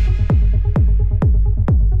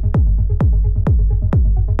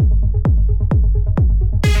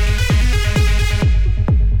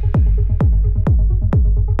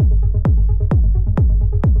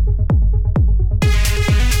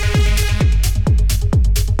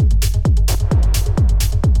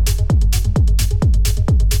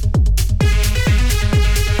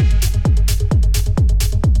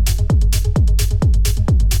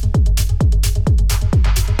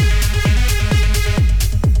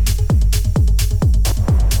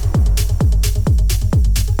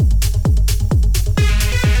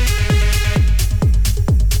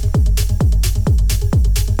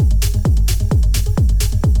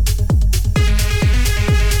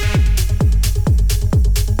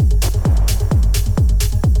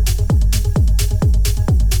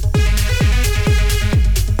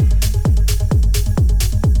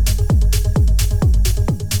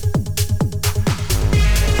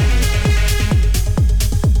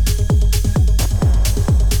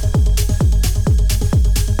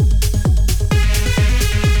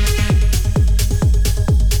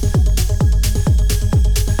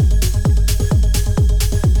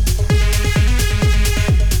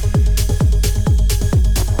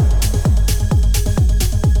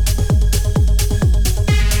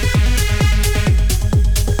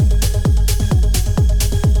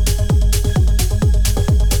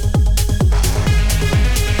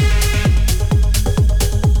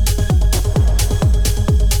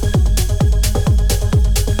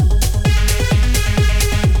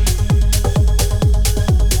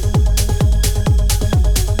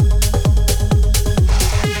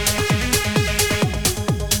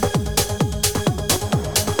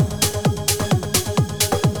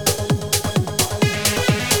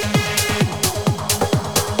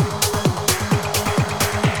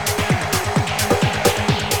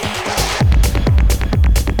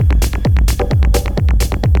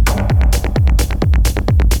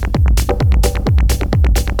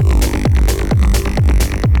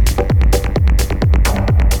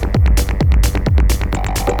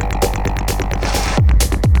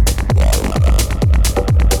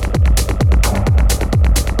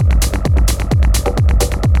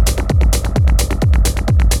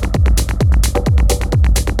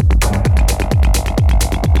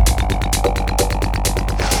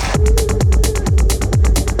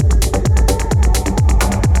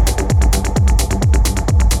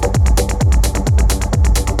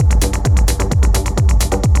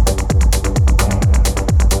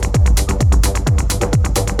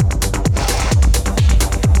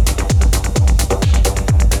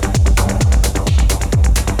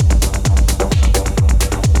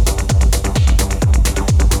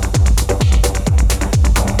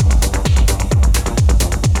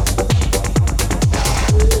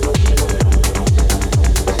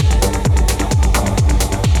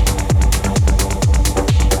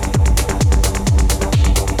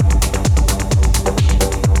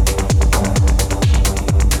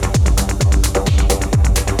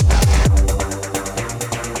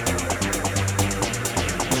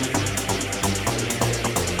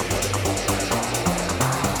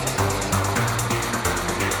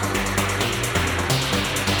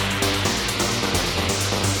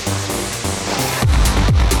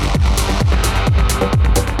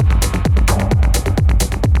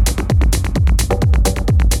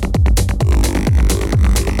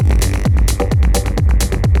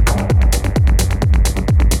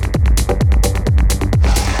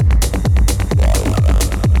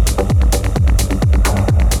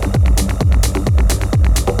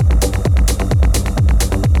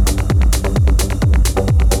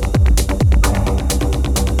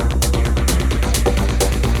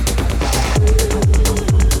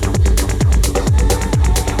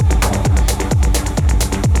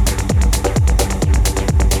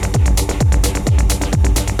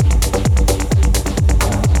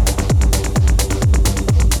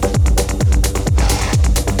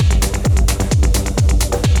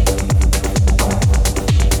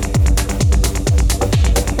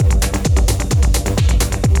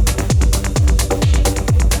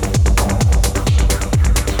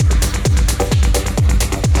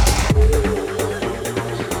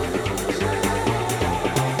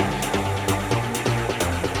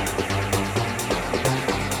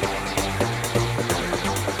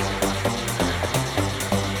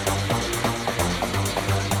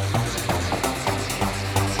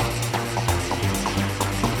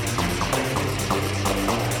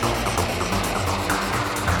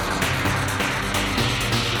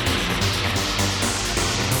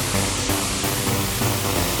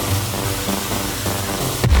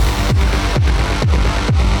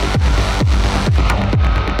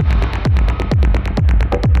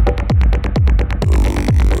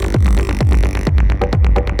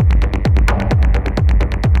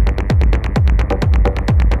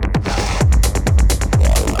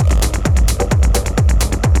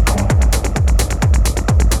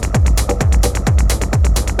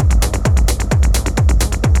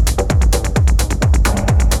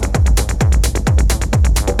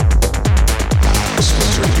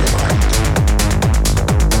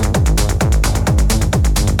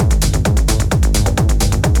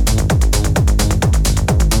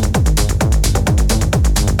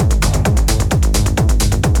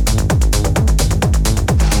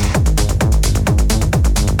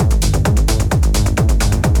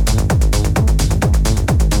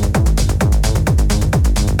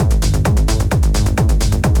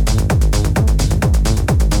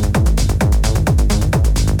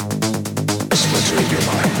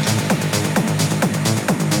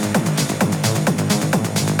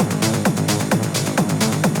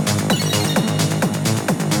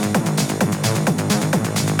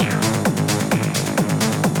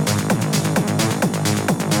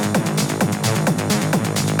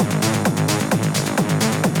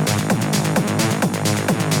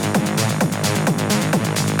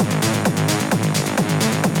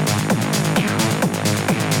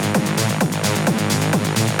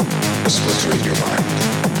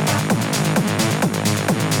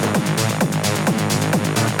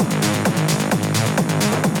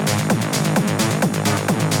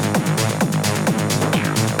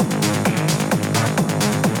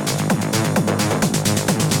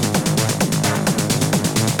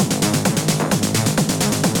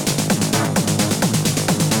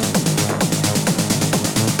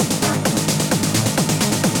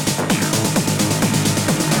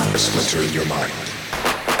 splinter in your mind.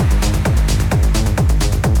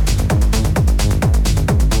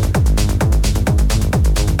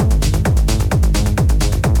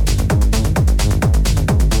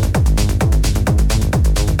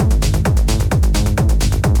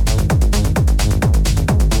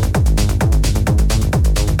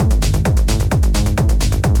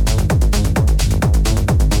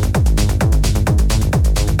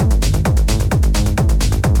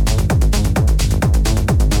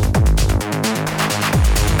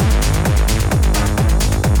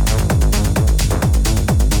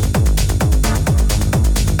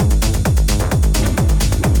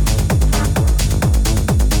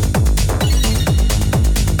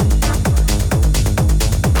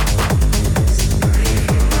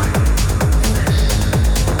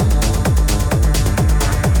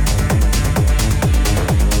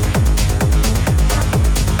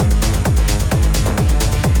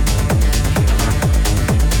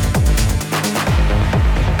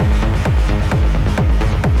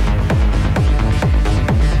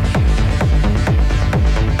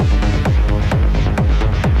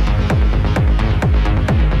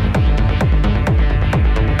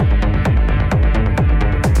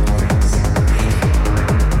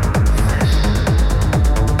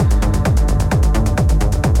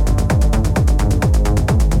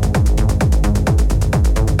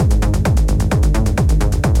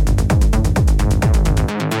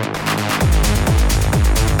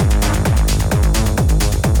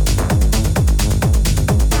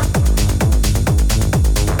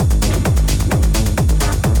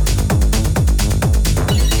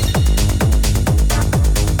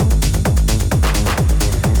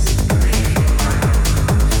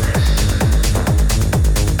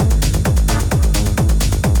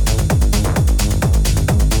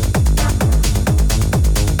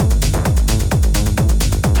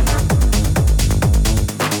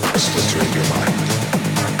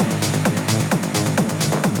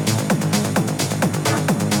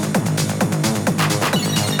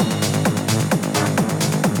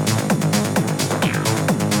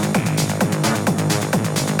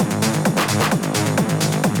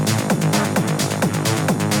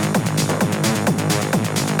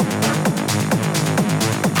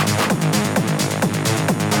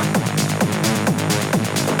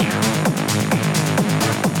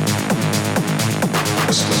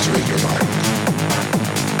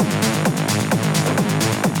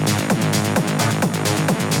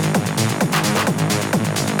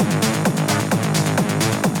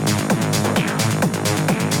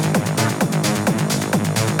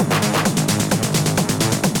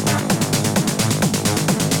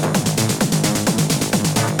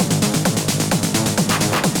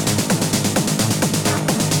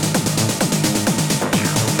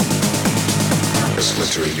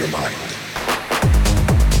 Entering your mind.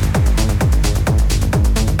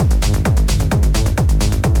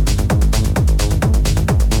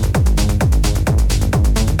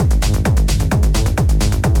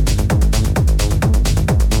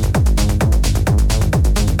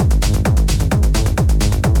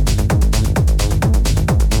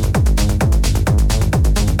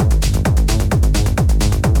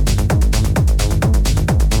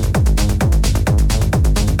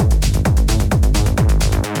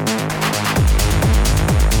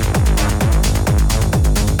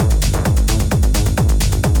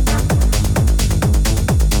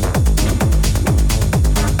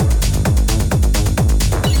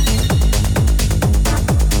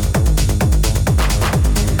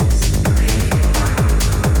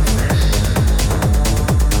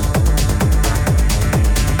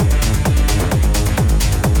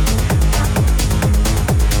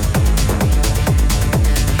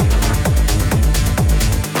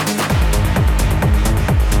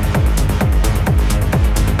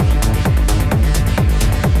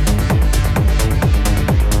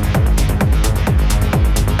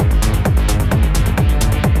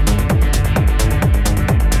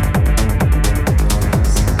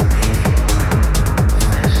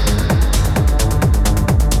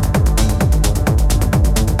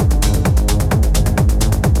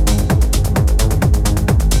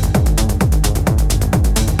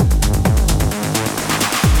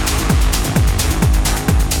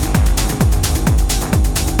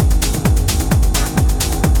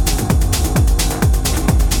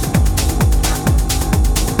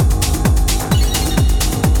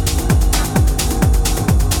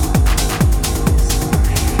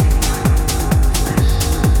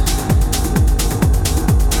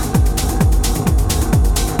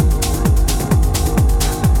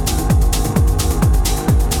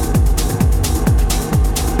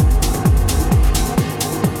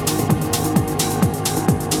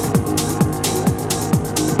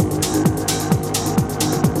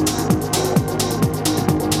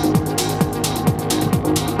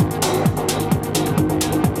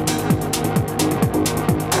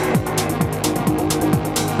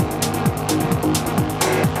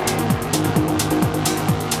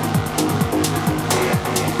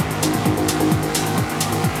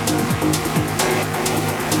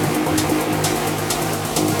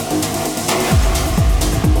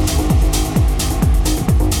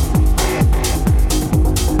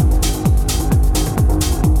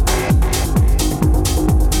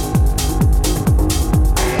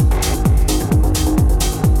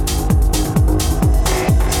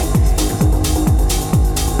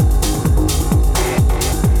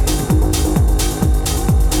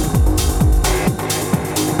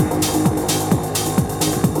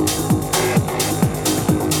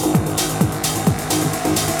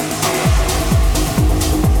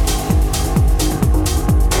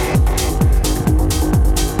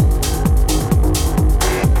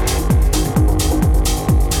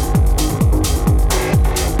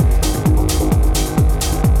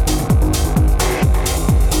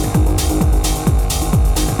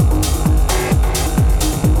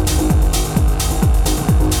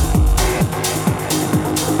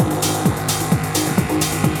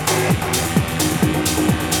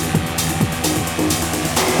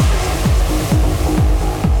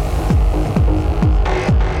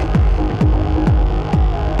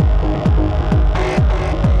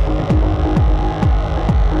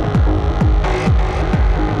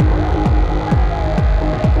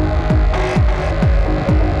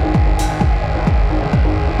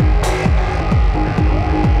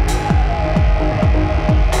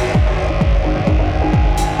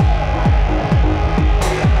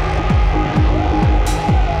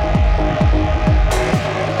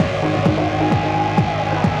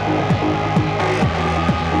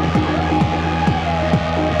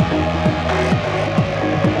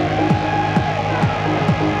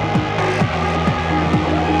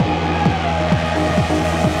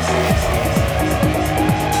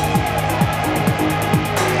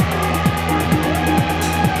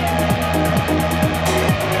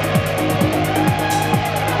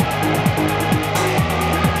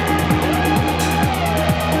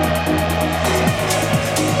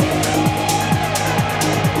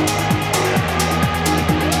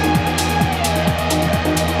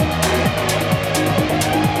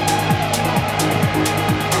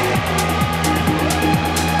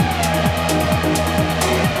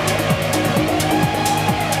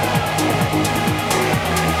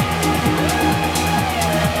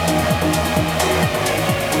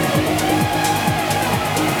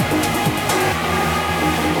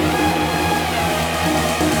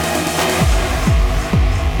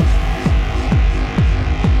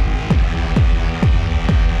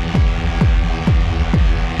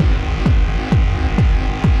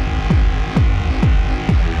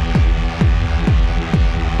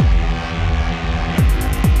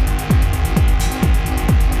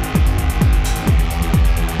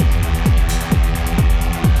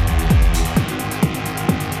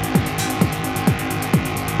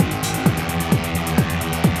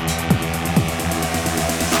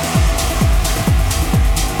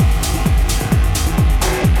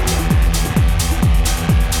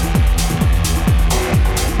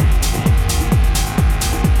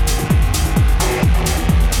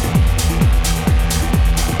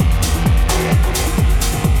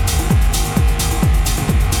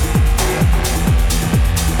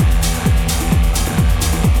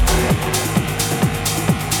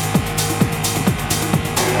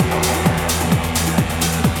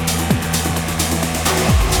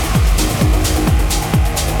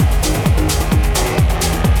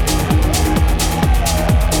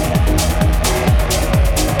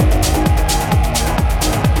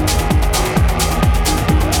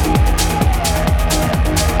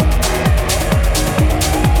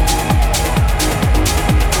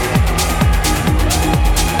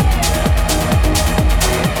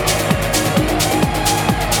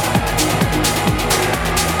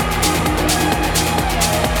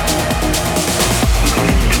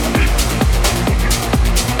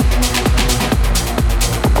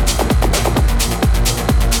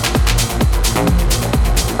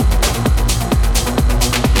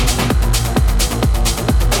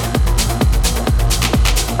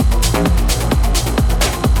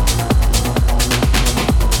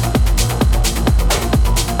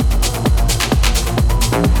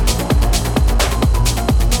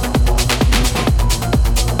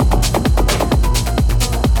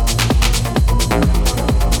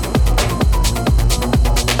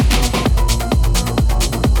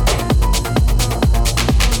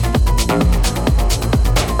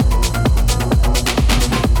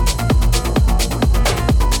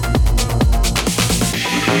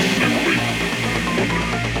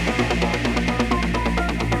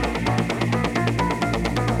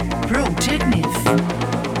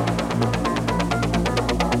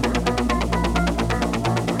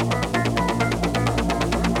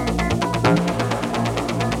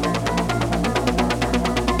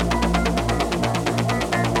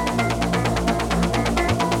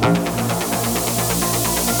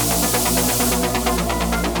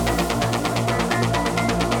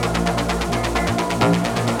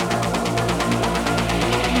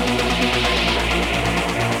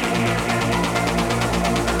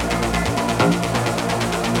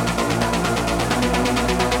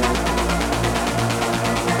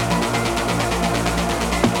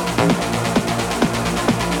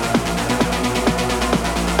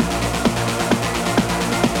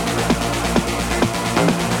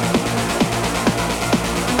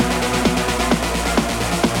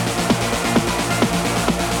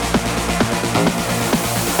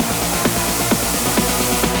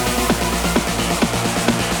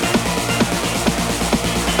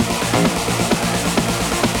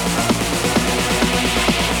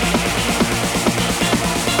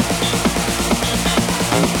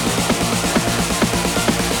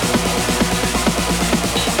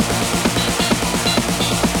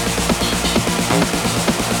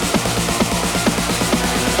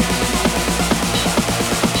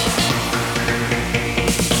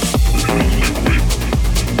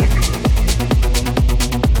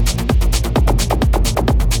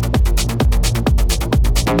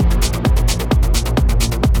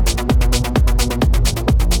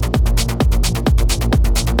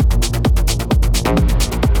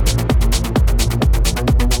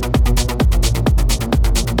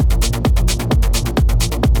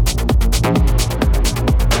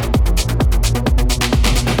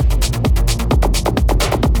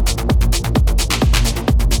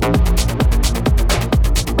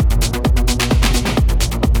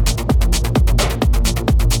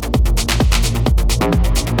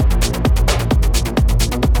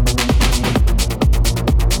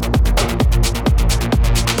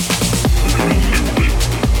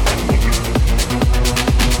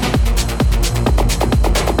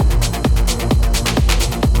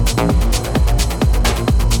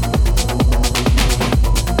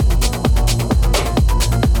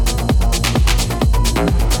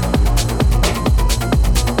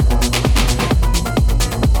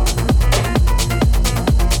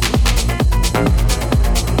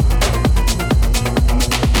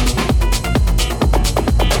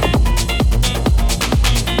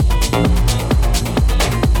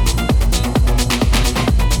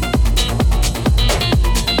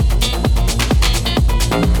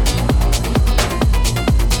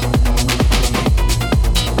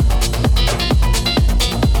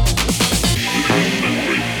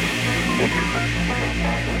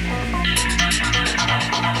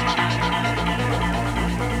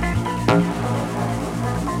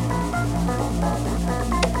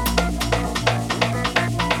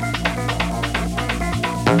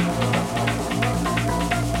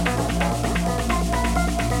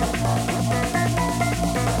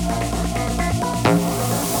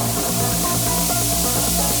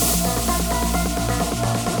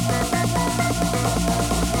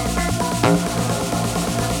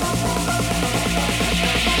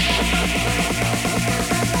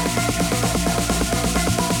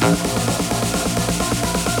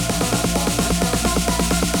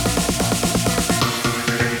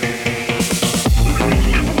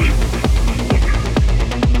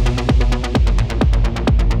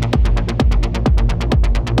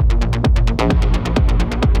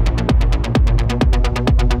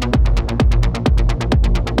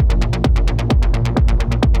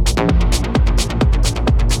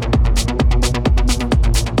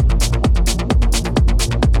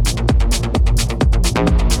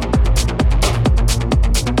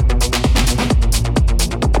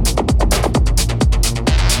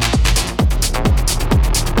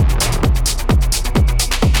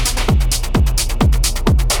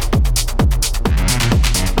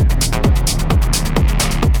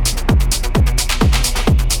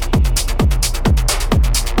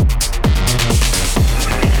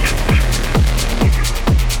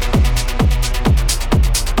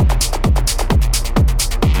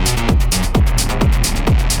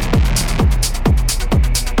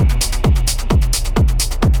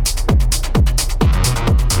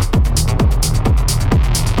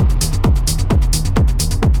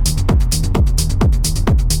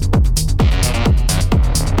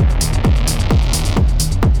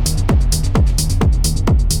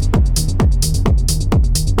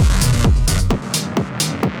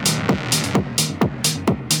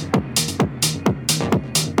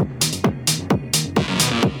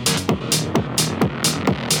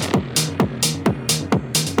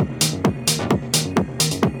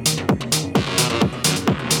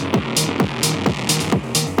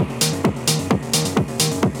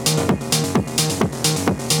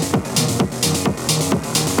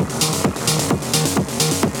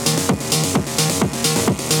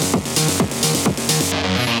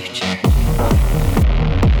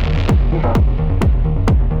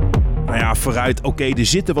 vooruit. Oké, er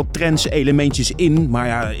zitten wat trends, elementjes in. Maar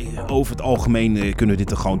ja, over het algemeen kunnen we dit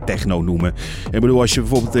toch gewoon techno noemen. Ik bedoel, als je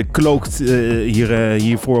bijvoorbeeld Cloaked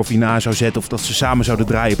hiervoor of hierna zou zetten. Of dat ze samen zouden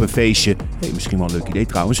draaien op een feestje. Misschien wel een leuk idee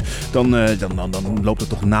trouwens. Dan loopt het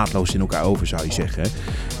toch naadloos in elkaar over, zou je zeggen.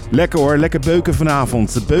 Lekker hoor, lekker beuken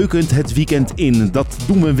vanavond. Beukend het weekend in. Dat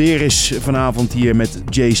doen we weer eens vanavond hier met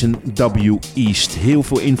Jason W. East. Heel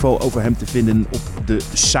veel info over hem te vinden op de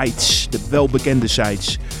sites, de welbekende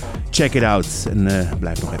sites. Check it out en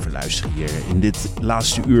blijf nog even luisteren hier in dit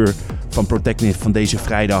laatste uur van Protective van deze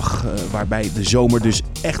vrijdag. Waarbij de zomer dus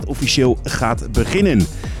echt officieel gaat beginnen.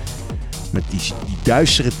 Met die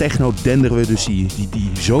duistere techno denderen we dus die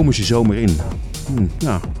zomerse zomer in.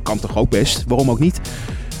 Nou, kan toch ook best, waarom ook niet?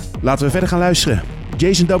 Laten we verder gaan luisteren.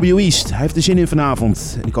 Jason W. East, hij heeft er zin in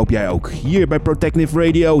vanavond. En ik hoop jij ook. Hier bij Protective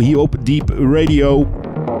Radio, hier op Deep Radio.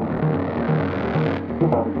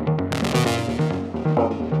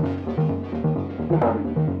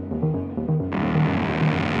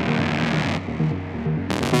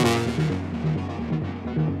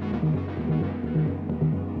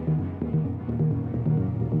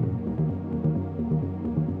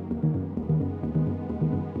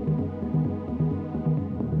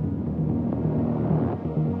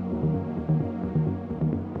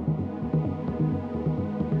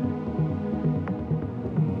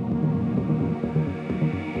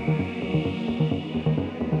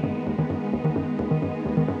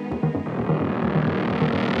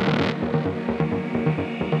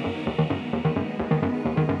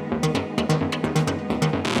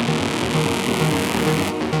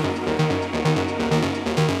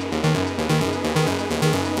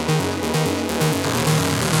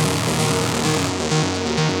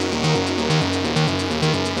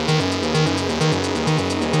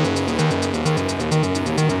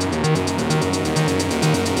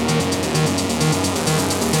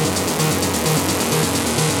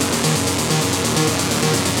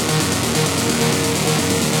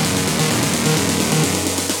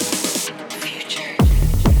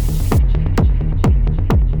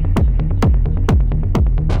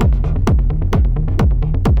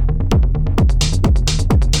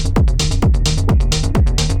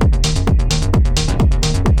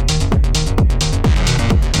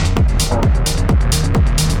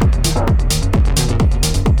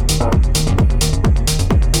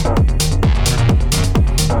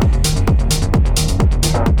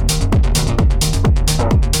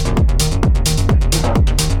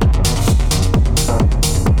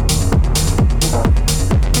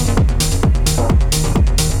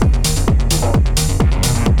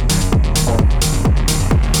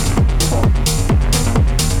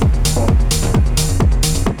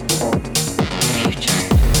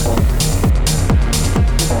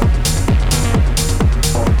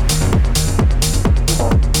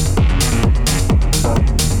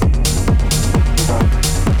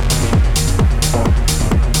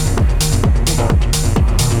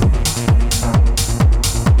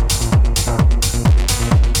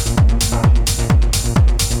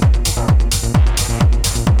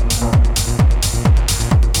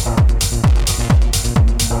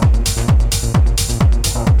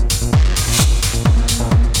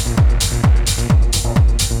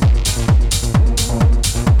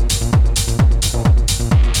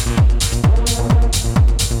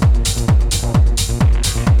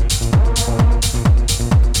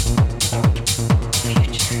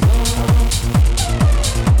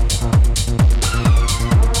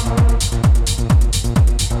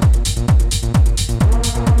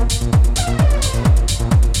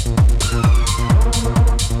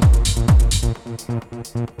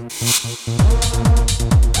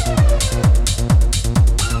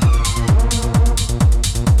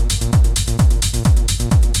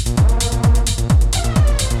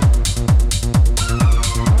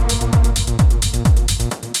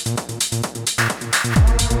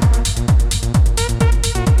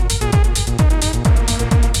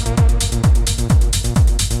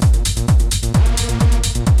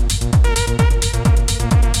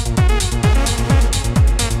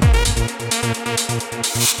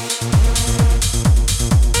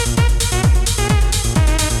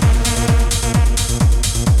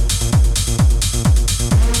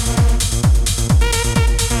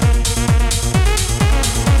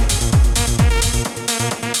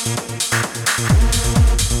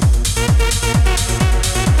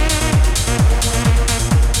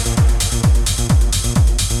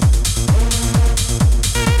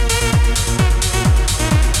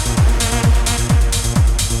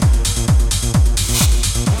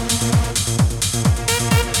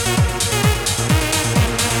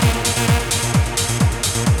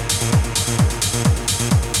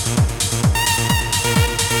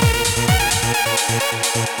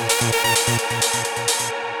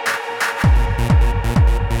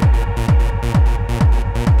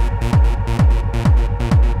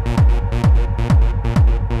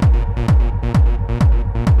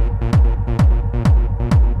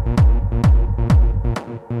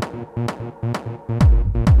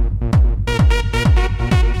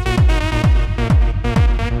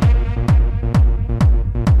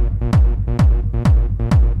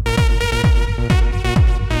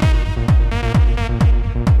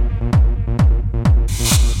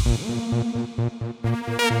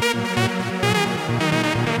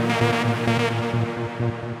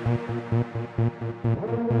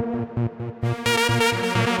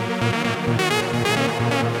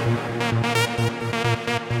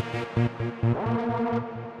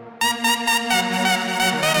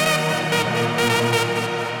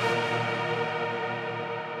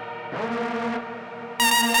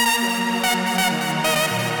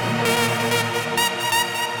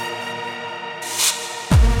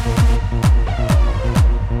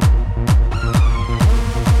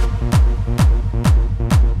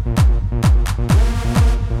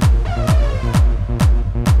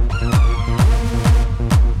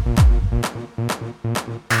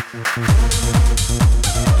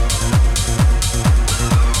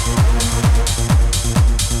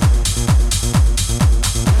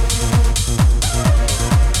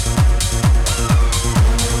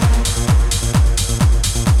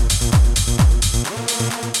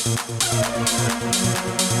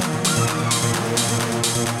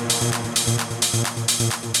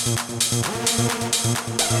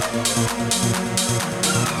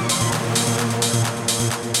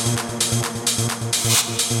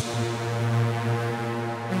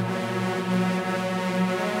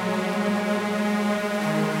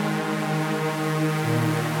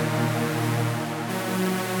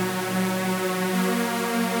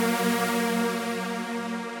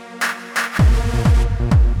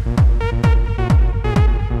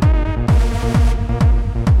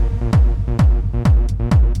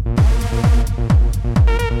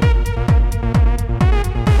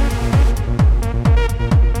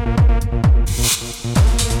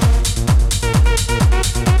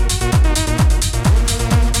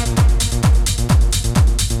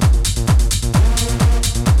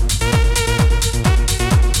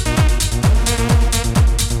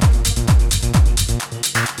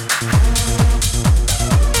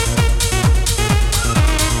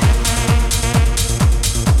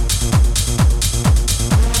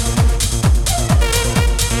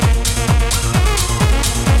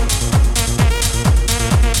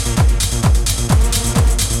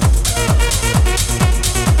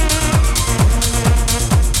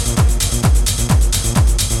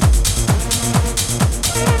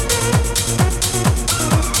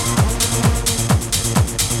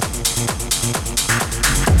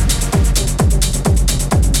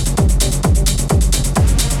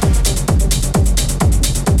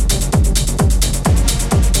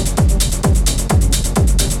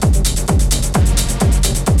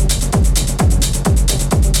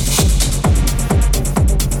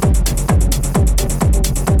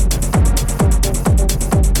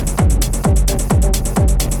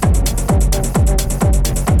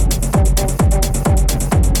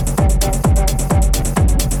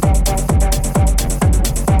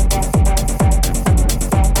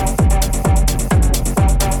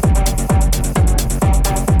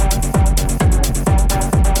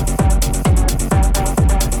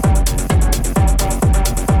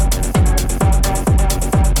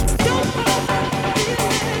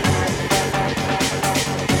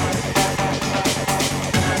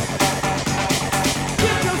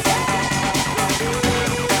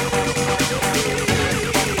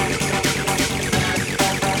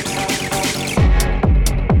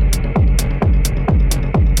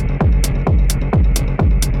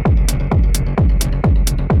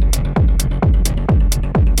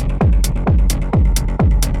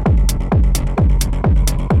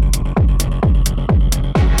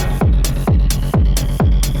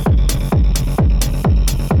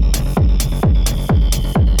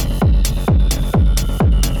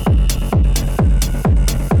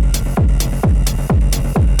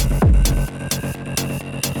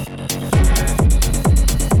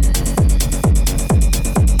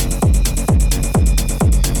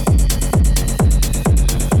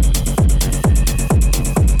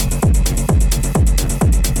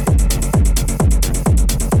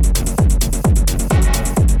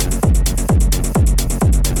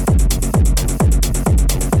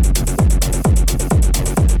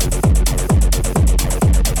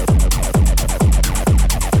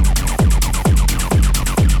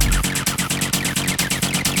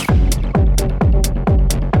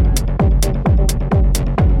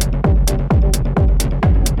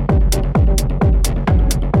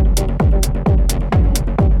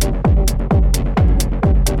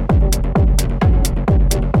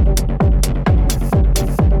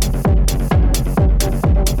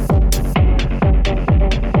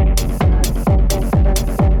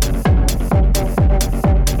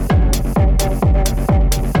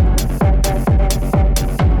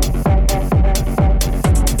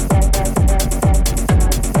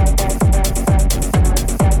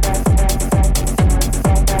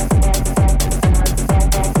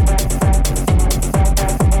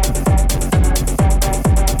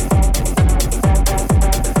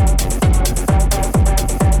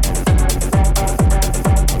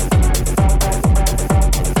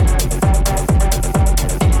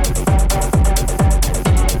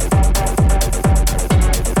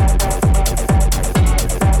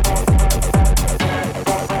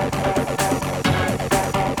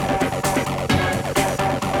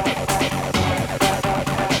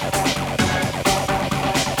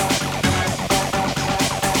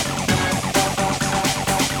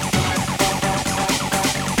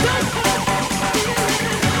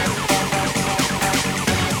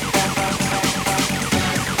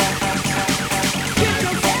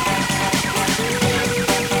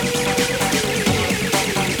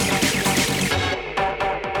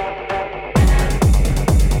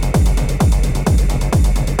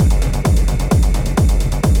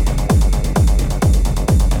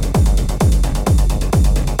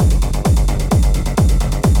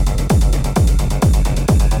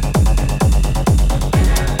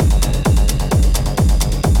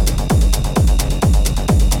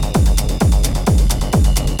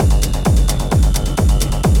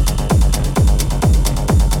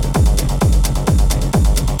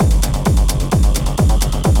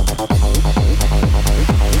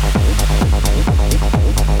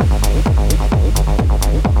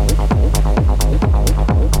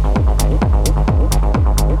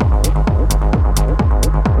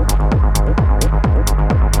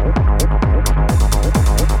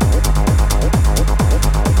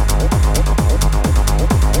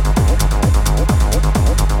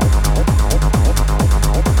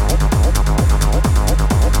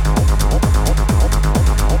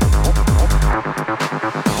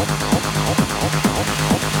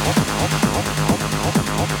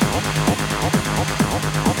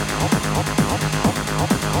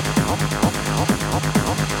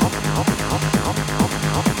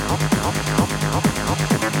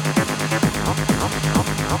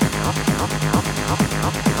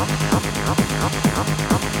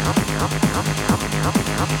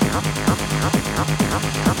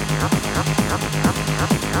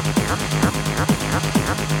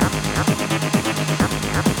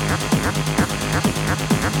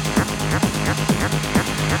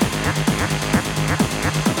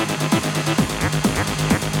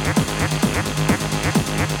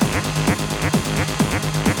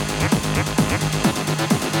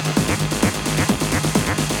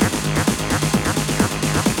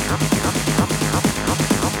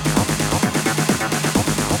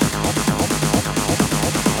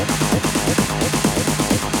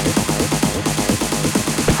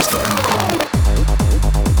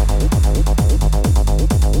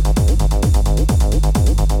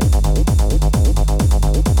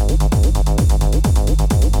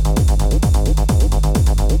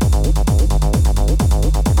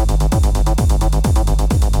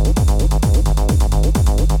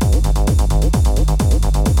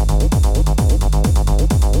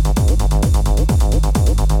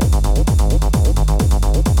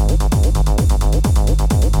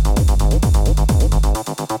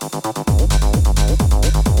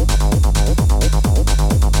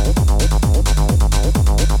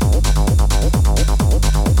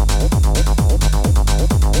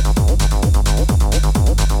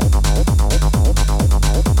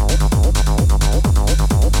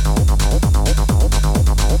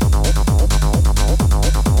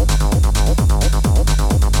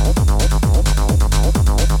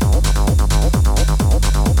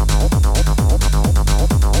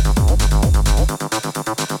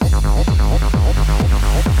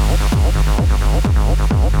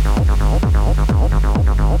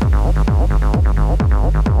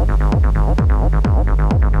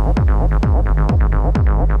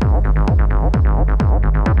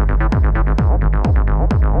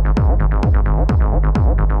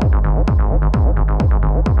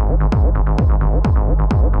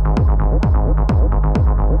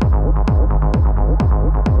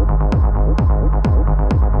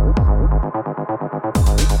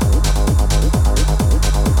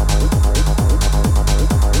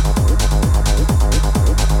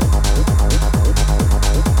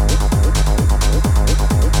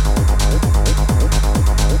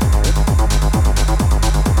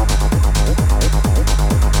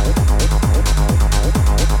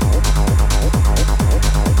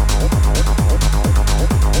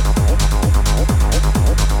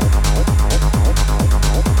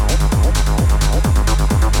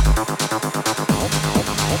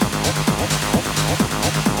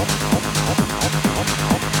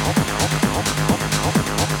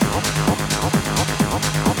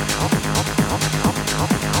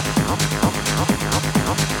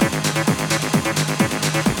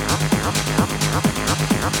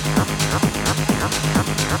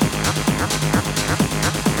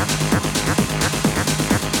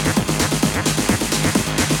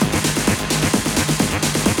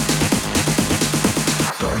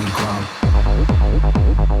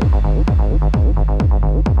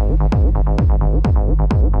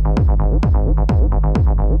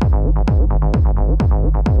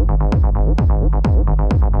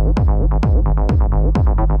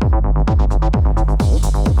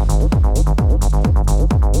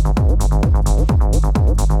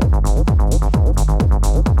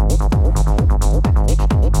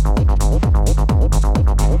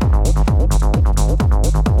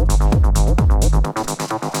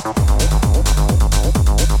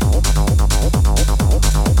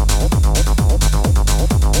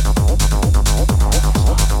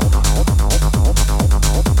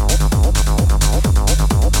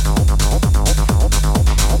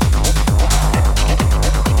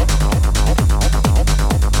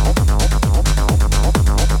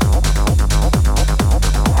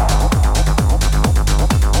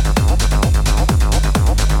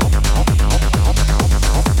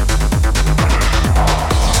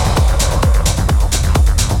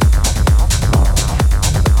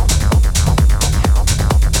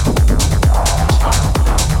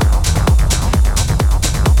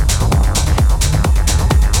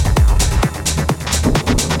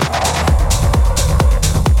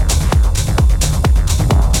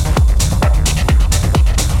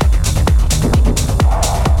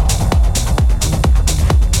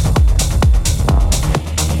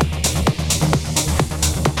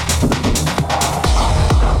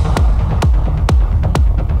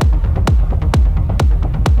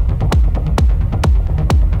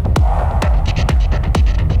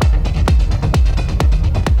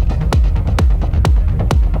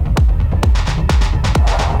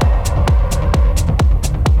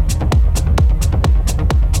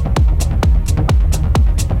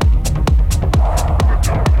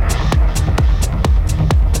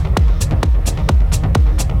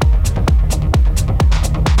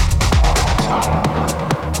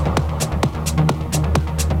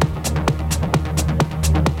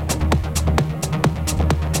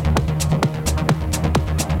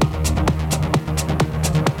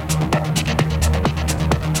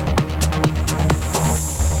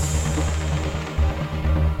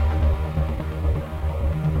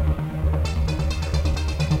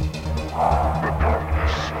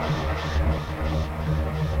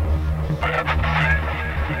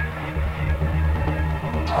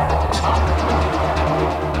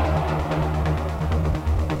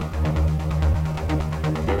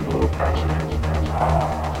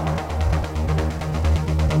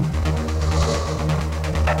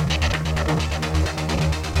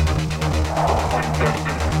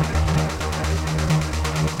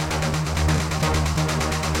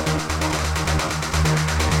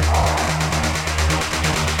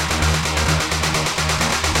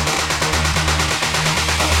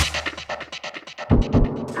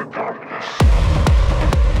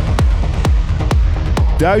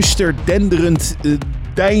 duister, denderend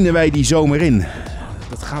deinen wij die zomer in.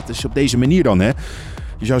 Dat gaat dus op deze manier dan, hè.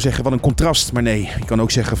 Je zou zeggen, wat een contrast, maar nee. Je kan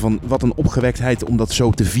ook zeggen van, wat een opgewektheid om dat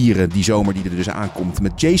zo te vieren, die zomer die er dus aankomt.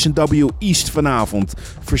 Met Jason W. East vanavond.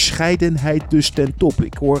 Verscheidenheid dus ten top.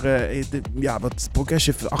 Ik hoor wat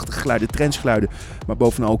progressive-achtige geluiden, trendsgeluiden. Maar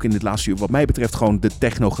bovenal ook in het laatste uur, wat mij betreft, gewoon de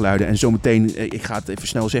techno-geluiden. En zometeen, ik ga het even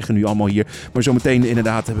snel zeggen nu allemaal hier. Maar zometeen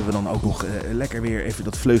inderdaad hebben we dan ook nog lekker weer even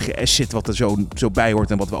dat vleugje acid wat er zo bij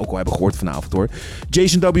hoort. En wat we ook al hebben gehoord vanavond, hoor.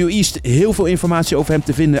 Jason W. East, heel veel informatie over hem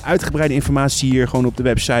te vinden. Uitgebreide informatie hier gewoon op de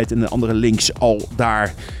website en de andere links al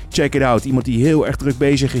daar. Check it out. Iemand die heel erg druk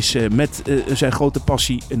bezig is met zijn grote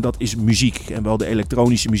passie. En dat is muziek. En wel de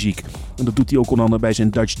elektronische muziek. En dat doet hij ook onder andere bij zijn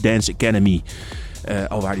Dutch Dance Academy.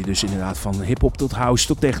 Alwaar hij dus inderdaad van hip-hop tot house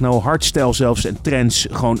tot techno, hardstyle zelfs en trends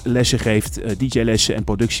gewoon lessen geeft. DJ-lessen en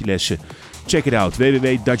productielessen. Check it out.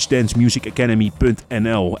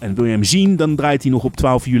 www.dutchdancemusicacademy.nl. En wil je hem zien, dan draait hij nog op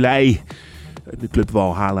 12 juli. De Club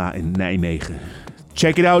Walhalla in Nijmegen.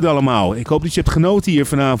 Check it out allemaal. Ik hoop dat je hebt genoten hier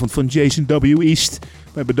vanavond van Jason W. East.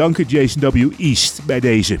 Wij bedanken Jason W. East bij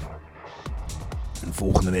deze. En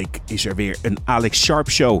volgende week is er weer een Alex Sharp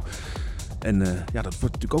show. En dat wordt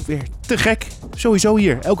natuurlijk ook weer te gek. Sowieso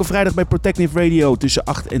hier. Elke vrijdag bij Protective Radio tussen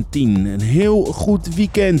 8 en 10. Een heel goed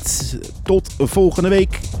weekend. Tot volgende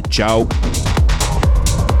week. Ciao.